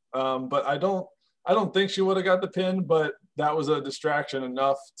Charlotte. But I don't think she would have got the pin, but that was a distraction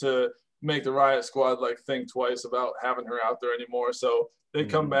enough to make the Riot Squad think twice about having her out there anymore. So they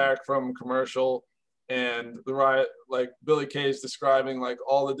come back from commercial, and the Riot, Billie Kay is describing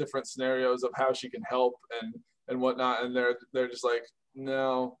all the different scenarios of how she can help and whatnot. And they're just like,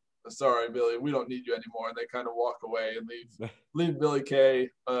 no, sorry, Billie, we don't need you anymore. And they kind of walk away and leave Billie Kay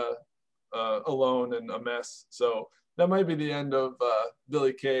alone and a mess. So that might be the end of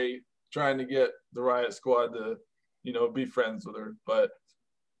Billie Kay trying to get the Riot Squad to, be friends with her. But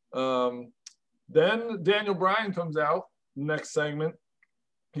then Daniel Bryan comes out, next segment.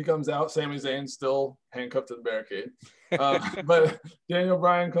 He comes out, Sami Zayn still handcuffed to the barricade. But Daniel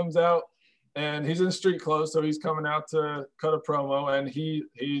Bryan comes out, and he's in street clothes, so he's coming out to cut a promo, and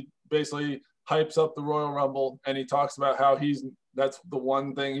he basically hypes up the Royal Rumble, and he talks about how that's the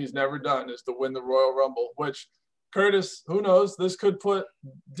one thing he's never done is to win the Royal Rumble, which, Curtis, who knows, this could put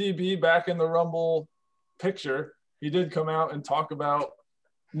DB back in the Rumble picture. He did come out and talk about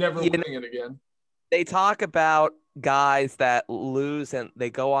never winning it again. They talk about guys that lose and they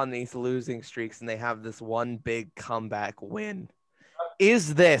go on these losing streaks and they have this one big comeback win.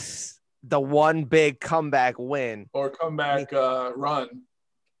 Is this the one big comeback win or comeback run?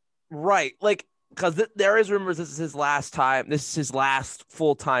 Right. Because there is rumors this is his last time. This is his last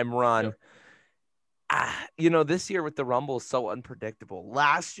full-time run. Yep. This year with the Rumble is so unpredictable.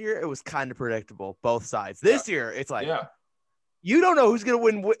 Last year, it was kind of predictable, both sides. This year, it's you don't know who's going to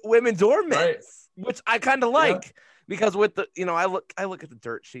win women's or men's, which I kind of like. because with the, I look at the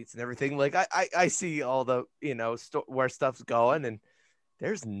dirt sheets and everything. Like I see all the, where stuff's going, and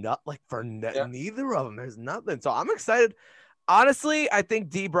there's not like for neither of them. There's nothing. So I'm excited. Honestly, I think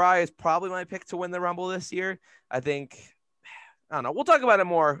D-Bry is probably my pick to win the Rumble this year. I don't know. We'll talk about it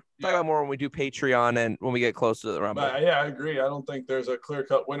more. Talk about more when we do Patreon and when we get closer to the Rumble. But yeah, I agree. I don't think there's a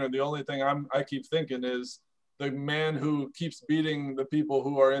clear-cut winner. The only thing I keep thinking is the man who keeps beating the people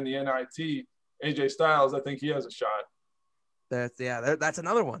who are in the NIT, AJ Styles. I think he has a shot. That's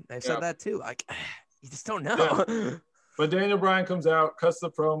another one. They've said that too. Like, you just don't know. Yeah. But Daniel Bryan comes out, cuts the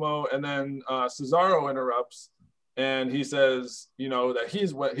promo, and then Cesaro interrupts. And he says,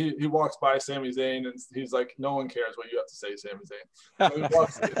 that he walks by Sami Zayn, and he's like, no one cares what you have to say, Sami Zayn. So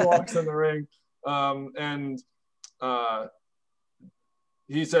he walks in the ring, and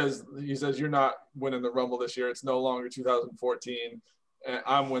he says, you're not winning the Rumble this year. It's no longer 2014. And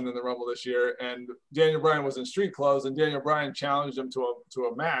I'm winning the Rumble this year. And Daniel Bryan was in street clothes, and Daniel Bryan challenged him to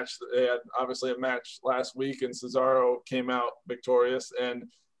a match. They had obviously a match last week, and Cesaro came out victorious, and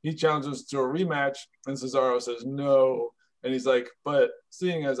he challenges to a rematch, and Cesaro says no. And he's like, but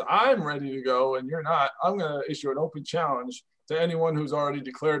seeing as I'm ready to go and you're not, I'm going to issue an open challenge to anyone who's already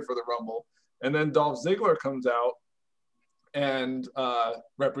declared for the Rumble. And then Dolph Ziggler comes out and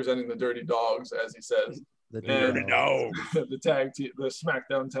representing the Dirty Dogs, as he says. The Dirty Dogs. The tag team, the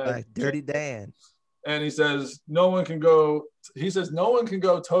SmackDown tag. Like Dirty Dan. And he says, no one can go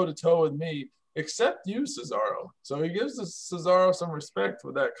toe-to-toe with me except you, Cesaro. So he gives Cesaro some respect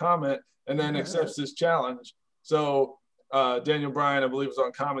with that comment, and then accepts his challenge. So Daniel Bryan, I believe, was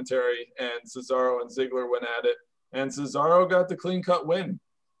on commentary, and Cesaro and Ziggler went at it, and Cesaro got the clean-cut win.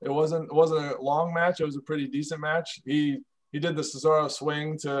 It wasn't a long match. It was a pretty decent match. He did the Cesaro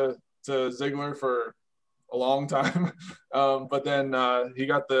swing to Ziggler for a long time, but then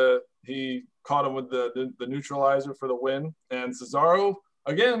he caught him with the neutralizer for the win. And Cesaro,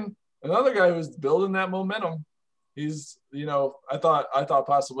 again, another guy who's building that momentum. He's, I thought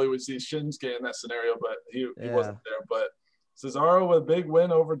possibly we'd see Shinsuke in that scenario, but he wasn't there. But Cesaro with a big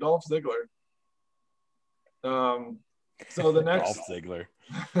win over Dolph Ziggler. So the next Dolph Ziggler.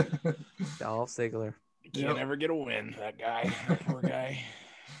 Dolph Ziggler. You can't ever get a win, that guy. Poor guy.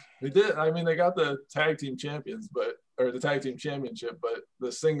 They did. I mean, they got the tag team champions, or the tag team championship, but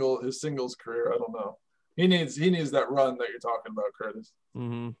his singles career, I don't know. He needs that run that you're talking about, Curtis.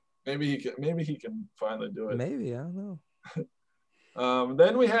 Mm-hmm. Maybe he can finally do it. Maybe, I don't know.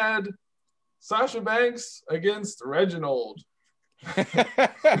 Then we had Sasha Banks against Reginald.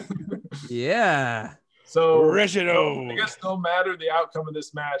 Yeah. So Reginald. I guess no matter the outcome of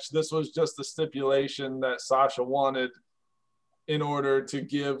this match, this was just a stipulation that Sasha wanted in order to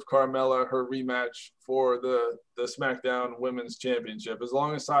give Carmella her rematch for the SmackDown Women's Championship. As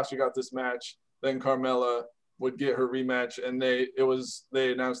long as Sasha got this match, then Carmella would get her rematch, and they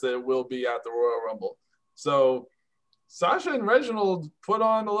announced that it will be at the Royal Rumble. So Sasha and Reginald put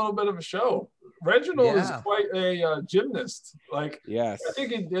on a little bit of a show. Reginald is quite a gymnast. Like, yes, I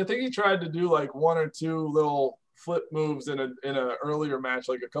think he tried to do like one or two little flip moves in an earlier match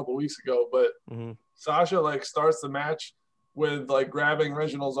like a couple weeks ago, but Sasha like starts the match with like grabbing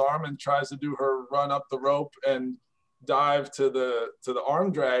Reginald's arm and tries to do her run up the rope and dive to the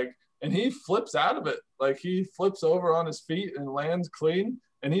arm drag, and he flips out of it. Like, he flips over on his feet and lands clean.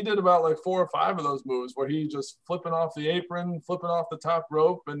 And he did about like 4 or 5 of those moves where he just flipping off the apron, flipping off the top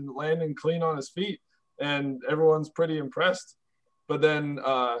rope, and landing clean on his feet. And everyone's pretty impressed. But then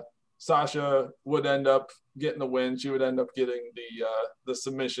Sasha would end up getting the win. She would end up getting the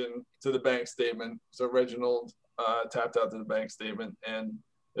submission to the bank statement. So Reginald tapped out to the bank statement, and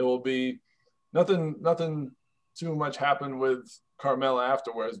it will be nothing too much happened with Carmella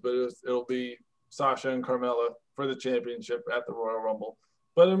afterwards, but it'll be Sasha and Carmella for the championship at the Royal Rumble.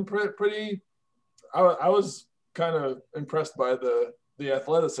 But I'm I was kind of impressed by the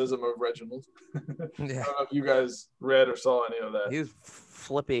athleticism of Reginald. Yeah. I don't know if you guys read or saw any of that. He was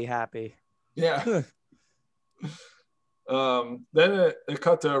flippy happy. Yeah. Then it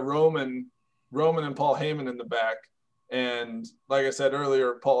cut to Roman and Paul Heyman in the back. And like I said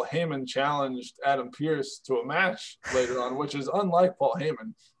earlier, Paul Heyman challenged Adam Pearce to a match later on, which is unlike Paul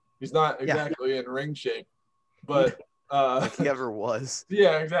Heyman. He's not exactly in ring shape, but like he ever was.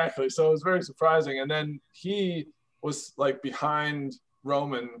 Yeah, exactly. So it was very surprising. And then he was like behind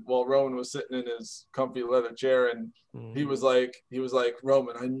Roman while Roman was sitting in his comfy leather chair, and he was like,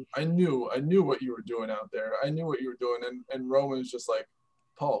 Roman, I knew what you were doing out there. I knew what you were doing. And Roman was just like,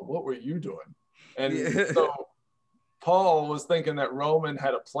 Paul, what were you doing? And so Paul was thinking that Roman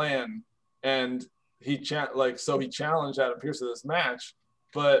had a plan, and he challenged Adam Pearce to this match.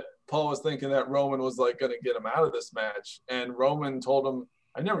 But Paul was thinking that Roman was like going to get him out of this match. And Roman told him,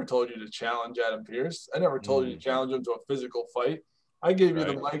 I never told you to challenge Adam Pearce. I never told you to challenge him to a physical fight. I gave you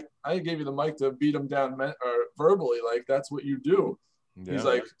the mic. I gave you the mic to beat him down verbally. Like, that's what you do. Yeah. He's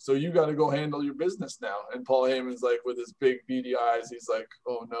like, so you got to go handle your business now. And Paul Heyman's like, with his big beady eyes, he's like,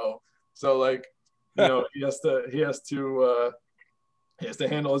 oh no. So like, you know, he has to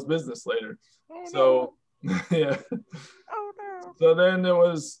handle his business later. Oh, so no. Yeah. Oh no. So then it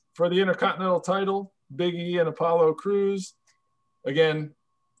was for the Intercontinental title, Big E and Apollo Crews. Again,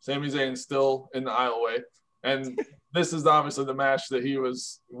 Sami Zayn still in the aisleway, and this is obviously the match that he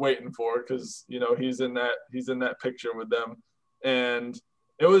was waiting for because you know he's in that picture with them, and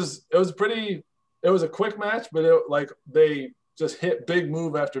it was a quick match, but they just hit big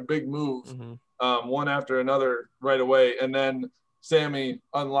move after big move, one after another right away, and then Sami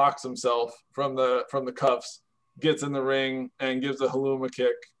unlocks himself from the cuffs, gets in the ring, and gives a Haluma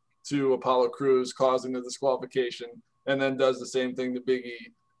kick to Apollo Crews, causing the disqualification, and then does the same thing to Big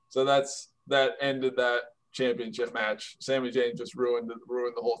E. So that ended that championship match. Sami Zayn just ruined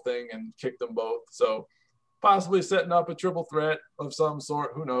the whole thing and kicked them both. So possibly setting up a triple threat of some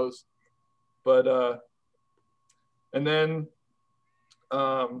sort. Who knows? But and then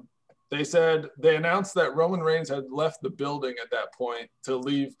they announced that Roman Reigns had left the building at that point to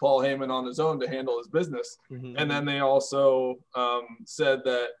leave Paul Heyman on his own to handle his business. Mm-hmm. And then they also said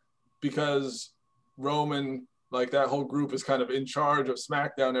that because Roman, like that whole group, is kind of in charge of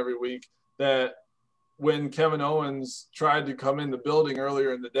SmackDown every week, that when Kevin Owens tried to come in the building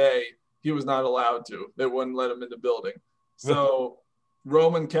earlier in the day, he was not allowed to. They wouldn't let him in the building. So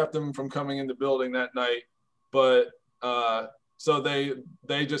Roman kept him from coming in the building that night. But so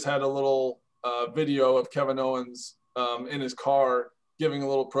they just had a little video of Kevin Owens in his car giving a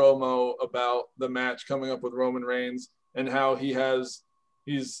little promo about the match coming up with Roman Reigns and how he's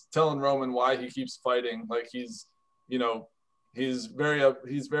telling Roman why he keeps fighting. Like he's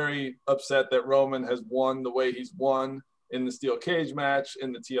very upset that Roman has won the way he's won in the steel cage match,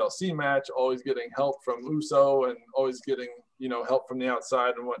 in the TLC match, always getting help from Uso and always getting, help from the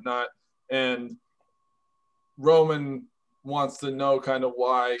outside and whatnot. And Roman wants to know kind of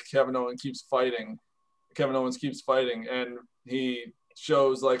why Kevin Owens keeps fighting. And he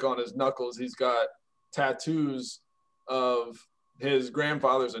shows, like, on his knuckles, he's got tattoos of his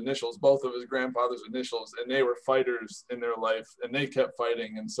grandfather's initials, both of his grandfather's initials, and they were fighters in their life, and they kept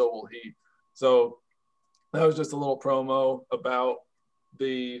fighting, and so will he. So that was just a little promo about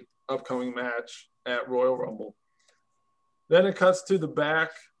the upcoming match at Royal Rumble. Then it cuts to the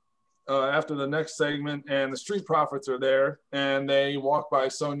back after the next segment, and the Street Profits are there, and they walk by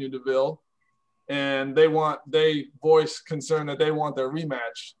Sonya Deville, and they voice concern that they want their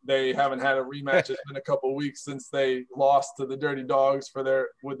rematch. They haven't had a rematch. It's been a couple of weeks since they lost to the Dirty Dogs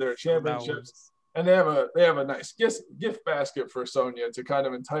with their championships. And they have a nice gift basket for Sonya to kind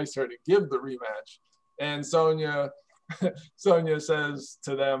of entice her to give the rematch. And Sonya says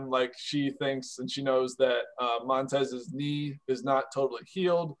to them, like, she thinks and she knows that Montez's knee is not totally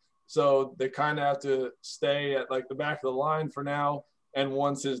healed. So they kind of have to stay at, like, the back of the line for now. And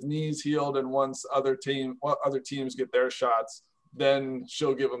once his knee's healed and once other teams get their shots, then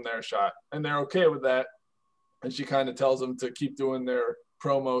she'll give them their shot. And they're okay with that. And she kind of tells them to keep doing their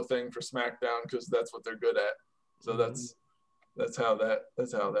promo thing for SmackDown because that's what they're good at. So that's how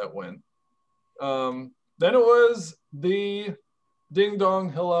that went. Then it was the Ding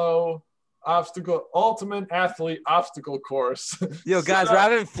Dong Hello Ultimate Athlete Obstacle Course. Yo, guys, we're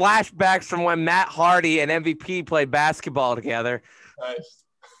having flashbacks from when Matt Hardy and MVP played basketball together. Nice.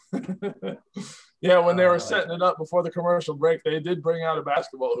 Yeah, when they were setting it up before the commercial break, they did bring out a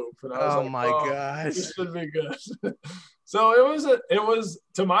basketball hoop, and I was gosh, this should be good. So it was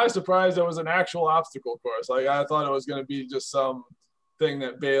to my surprise, it was an actual obstacle course. Like, I thought it was going to be just some thing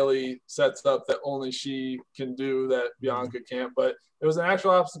that Bayley sets up that only she can do that Bianca can't, but it was an actual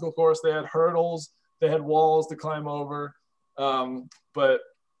obstacle course. They had hurdles, they had walls to climb over, but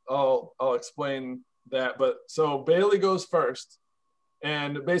I'll explain that. But so Bayley goes first,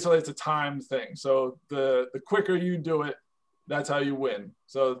 and basically it's a time thing. So the quicker you do it, that's how you win.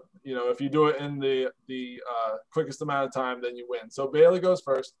 So if you do it in the quickest amount of time, then you win. So Bayley goes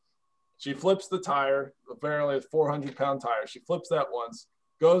first. She flips the tire, apparently a 400-pound tire. She flips that once,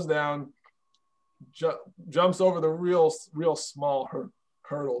 goes down, jumps over the real small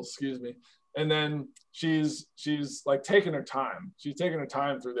hurdles, excuse me. And then she's like taking her time. She's taking her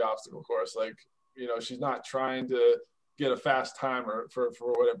time through the obstacle course. Like, she's not trying to get a fast timer for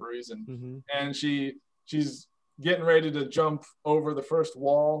whatever reason. Mm-hmm. And she's getting ready to jump over the first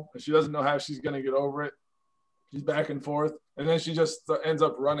wall, and she doesn't know how she's going to get over it. She's back and forth, and then she just ends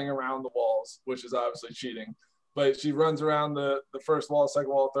up running around the walls, which is obviously cheating. But she runs around the first wall, second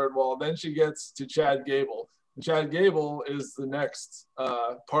wall, third wall. Then she gets to Chad Gable. And Chad Gable is the next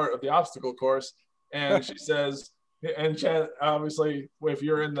part of the obstacle course. And she says, and Chad, obviously, if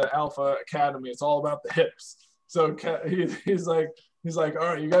you're in the Alpha Academy, it's all about the hips. So he's like, all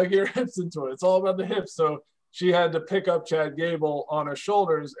right, you got to get your hips into it. It's all about the hips. So she had to pick up Chad Gable on her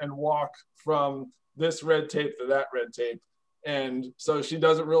shoulders and walk from this red tape to that red tape. And so she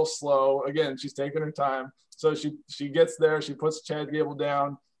does it real slow. Again, she's taking her time. So she gets there, she puts Chad Gable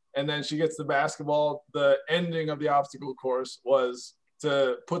down, and then she gets the basketball. The ending of the obstacle course was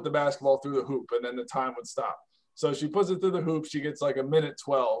to put the basketball through the hoop, and then the time would stop. So she puts it through the hoop. She gets like a minute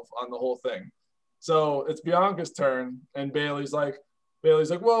 12 on the whole thing. So it's Bianca's turn, and Bailey's like,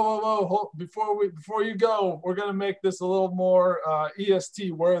 whoa, before you go, we're gonna make this a little more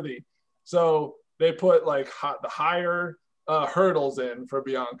EST worthy. So they put like the higher hurdles in for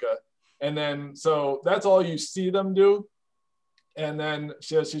Bianca. And then, so that's all you see them do. And then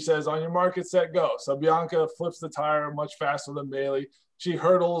she says, on your mark, get set, go. So Bianca flips the tire much faster than Bailey. She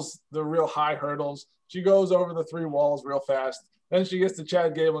hurdles the real high hurdles. She goes over the 3 walls real fast. Then she gets to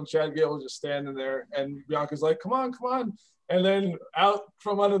Chad Gable, and Chad Gable's just standing there. And Bianca's like, come on. And then out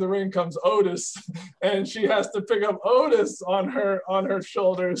from under the ring comes Otis, and she has to pick up Otis on her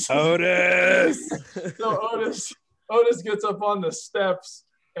shoulders. Otis! So Otis gets up on the steps,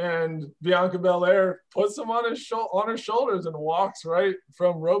 and Bianca Belair puts him on her shoulders and walks right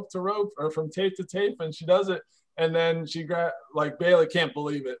from rope to rope, or from tape to tape, and she does it. And then Bailey can't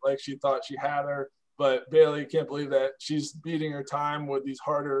believe it. Like, she thought she had her, but Bailey can't believe that she's beating her time with these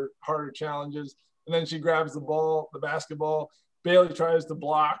harder challenges. And then she grabs the basketball. Bailey tries to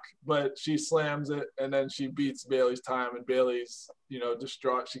block, but she slams it, and then she beats Bailey's time, and Bailey's,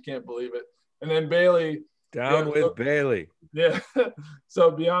 distraught. She can't believe it. And then Bailey with Bailey. Yeah. So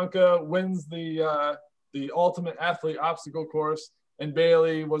Bianca wins the Ultimate Athlete obstacle course, and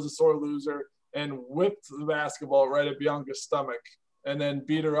Bailey was a sore loser and whipped the basketball right at Bianca's stomach, and then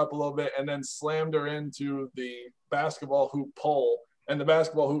beat her up a little bit, and then slammed her into the basketball hoop pole. And the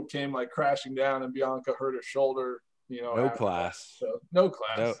basketball hoop came like crashing down, and Bianca hurt her shoulder. No class. So, no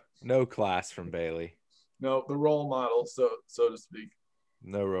class. No class from Bailey. No, the role model, so to speak.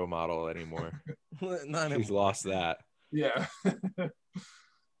 No role model anymore. She's lost that. Yeah.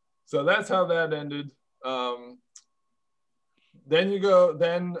 So that's how that ended. Then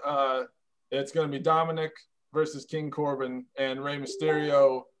it's going to be Dominic versus King Corbin, and Rey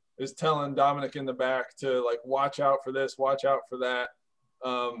Mysterio is telling Dominic in the back to like, watch out for this, watch out for that.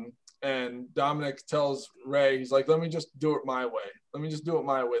 And Dominic tells Rey, he's like, let me just do it my way. Let me just do it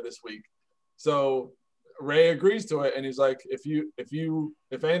my way this week. So Rey agrees to it, and he's like,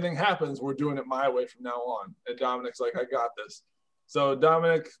 if anything happens, we're doing it my way from now on. And Dominic's like, I got this. So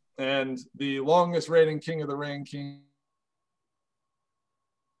Dominic and the longest reigning King of the Ring, King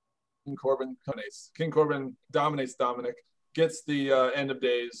Corbin dominates Dominic, gets the end of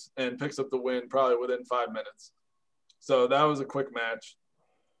days, and picks up the win probably within 5 minutes. So that was a quick match,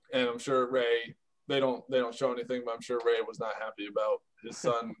 and I'm sure Rey, they don't show anything, but I'm sure Rey was not happy about his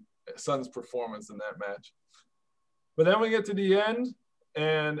son's performance in that match. But then we get to the end,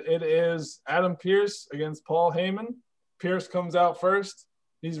 and it is Adam Pearce against Paul Heyman. Pearce comes out first.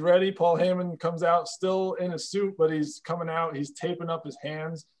 He's ready. Paul Heyman comes out still in a suit, but he's coming out. He's taping up his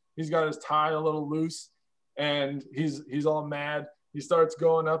hands. He's got his tie a little loose, and he's all mad. He starts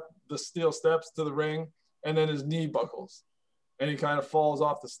going up the steel steps to the ring, and then his knee buckles, and he kind of falls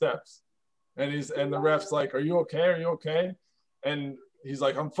off the steps. And the ref's like, "Are you okay? Are you okay?" And he's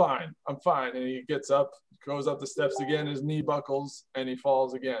like, I'm fine. And he gets up, goes up the steps again. His knee buckles, and he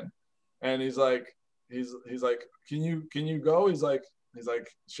falls again. And he's like, can you go? He's like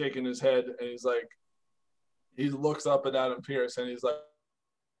shaking his head, and he looks up at Adam Pearce, and he's like,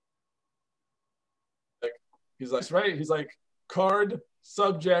 right? He's like, card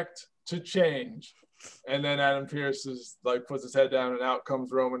subject to change. And then Adam Pearce is like, puts his head down, and out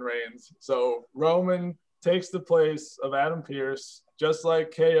comes Roman Reigns. So Roman takes the place of Adam Pearce, just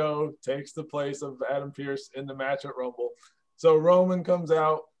like KO takes the place of Adam Pearce in the match at Rumble. So Roman comes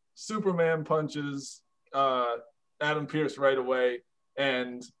out, Superman punches Adam Pearce right away,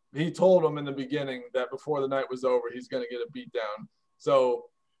 and he told him in the beginning that before the night was over, he's going to get a beat down. So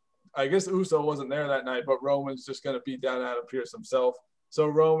I guess Uso wasn't there that night, but Roman's just going to beat down Adam Pearce himself. So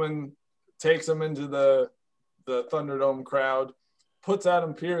Roman takes him into the Thunderdome crowd, puts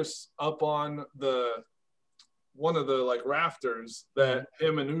Adam Pearce up on one of the like rafters that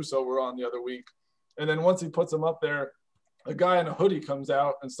him and Uso were on the other week. And then once he puts him up there, a guy in a hoodie comes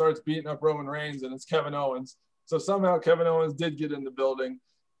out and starts beating up Roman Reigns, and it's Kevin Owens. So somehow Kevin Owens did get in the building,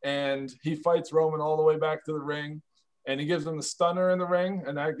 and he fights Roman all the way back to the ring, and he gives him the stunner in the ring,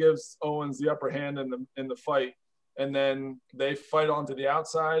 and that gives Owens the upper hand in the fight. And then they fight onto the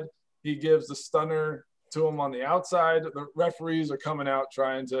outside. He gives the stunner to him on the outside. The referees are coming out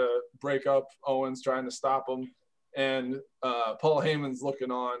trying to break up Owens, trying to stop him. And Paul Heyman's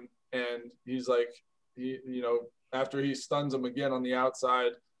looking on, and he's like, after he stuns him again on the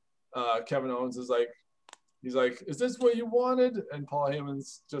outside, Kevin Owens is like, he's like, is this what you wanted? And Paul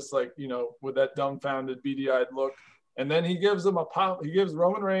Heyman's just like, with that dumbfounded, beady-eyed look. And then he gives him he gives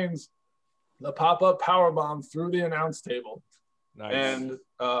Roman Reigns the pop-up power bomb through the announce table. Nice. And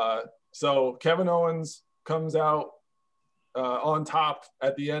so Kevin Owens comes out on top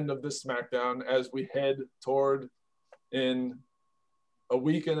at the end of this SmackDown as we head toward, in a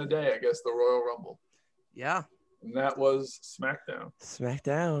week and a day, I guess, the Royal Rumble. Yeah. And that was SmackDown.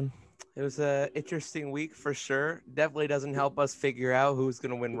 SmackDown. It was an interesting week for sure. Definitely doesn't help us figure out who's going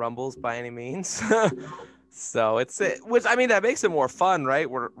to win Rumbles by any means. So which I mean, that makes it more fun, right?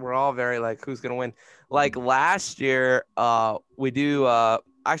 We're all very like, who's going to win? Like last year, we do,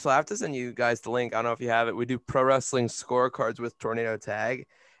 actually I have to send you guys the link. I don't know if you have it. We do pro wrestling scorecards with Tornado Tag.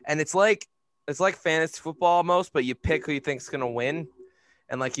 And it's like fantasy football almost, but you pick who you think's going to win.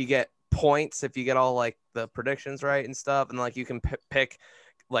 And like, you get points if you get all like the predictions right and stuff. And like, you can pick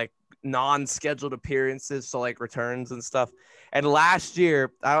like non-scheduled appearances, so like returns and stuff. And last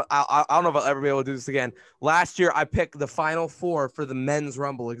year, I don't know if I'll ever be able to do this again. Last year, I picked the final four for the men's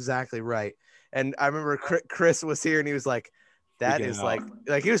Rumble exactly right. And I remember Chris was here and he was like, "That is like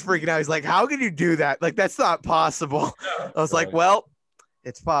he was freaking out. He's like, how could you do that? Like, that's not possible." I was like, well,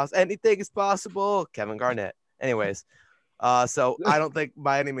 it's possible. Anything is possible. Kevin Garnett. Anyways, so I don't think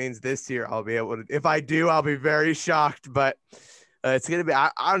by any means this year I'll be able to. If I do, I'll be very shocked. But it's going to be,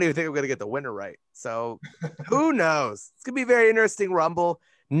 I don't even think I'm going to get the winner right. So who knows? It's going to be a very interesting Rumble.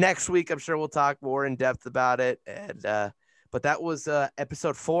 Next week, I'm sure we'll talk more in depth about it. And but that was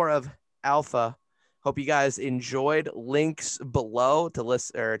episode 4 of Alpha. Hope you guys enjoyed. Links below to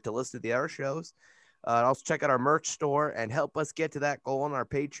list to the other shows. And also check out our merch store and help us get to that goal on our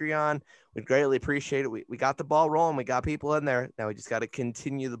Patreon. We'd greatly appreciate it. We got the ball rolling. We got people in there. Now we just got to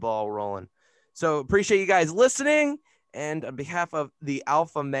continue the ball rolling. So appreciate you guys listening. And on behalf of the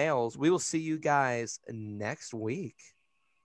Alpha Males, we will see you guys next week.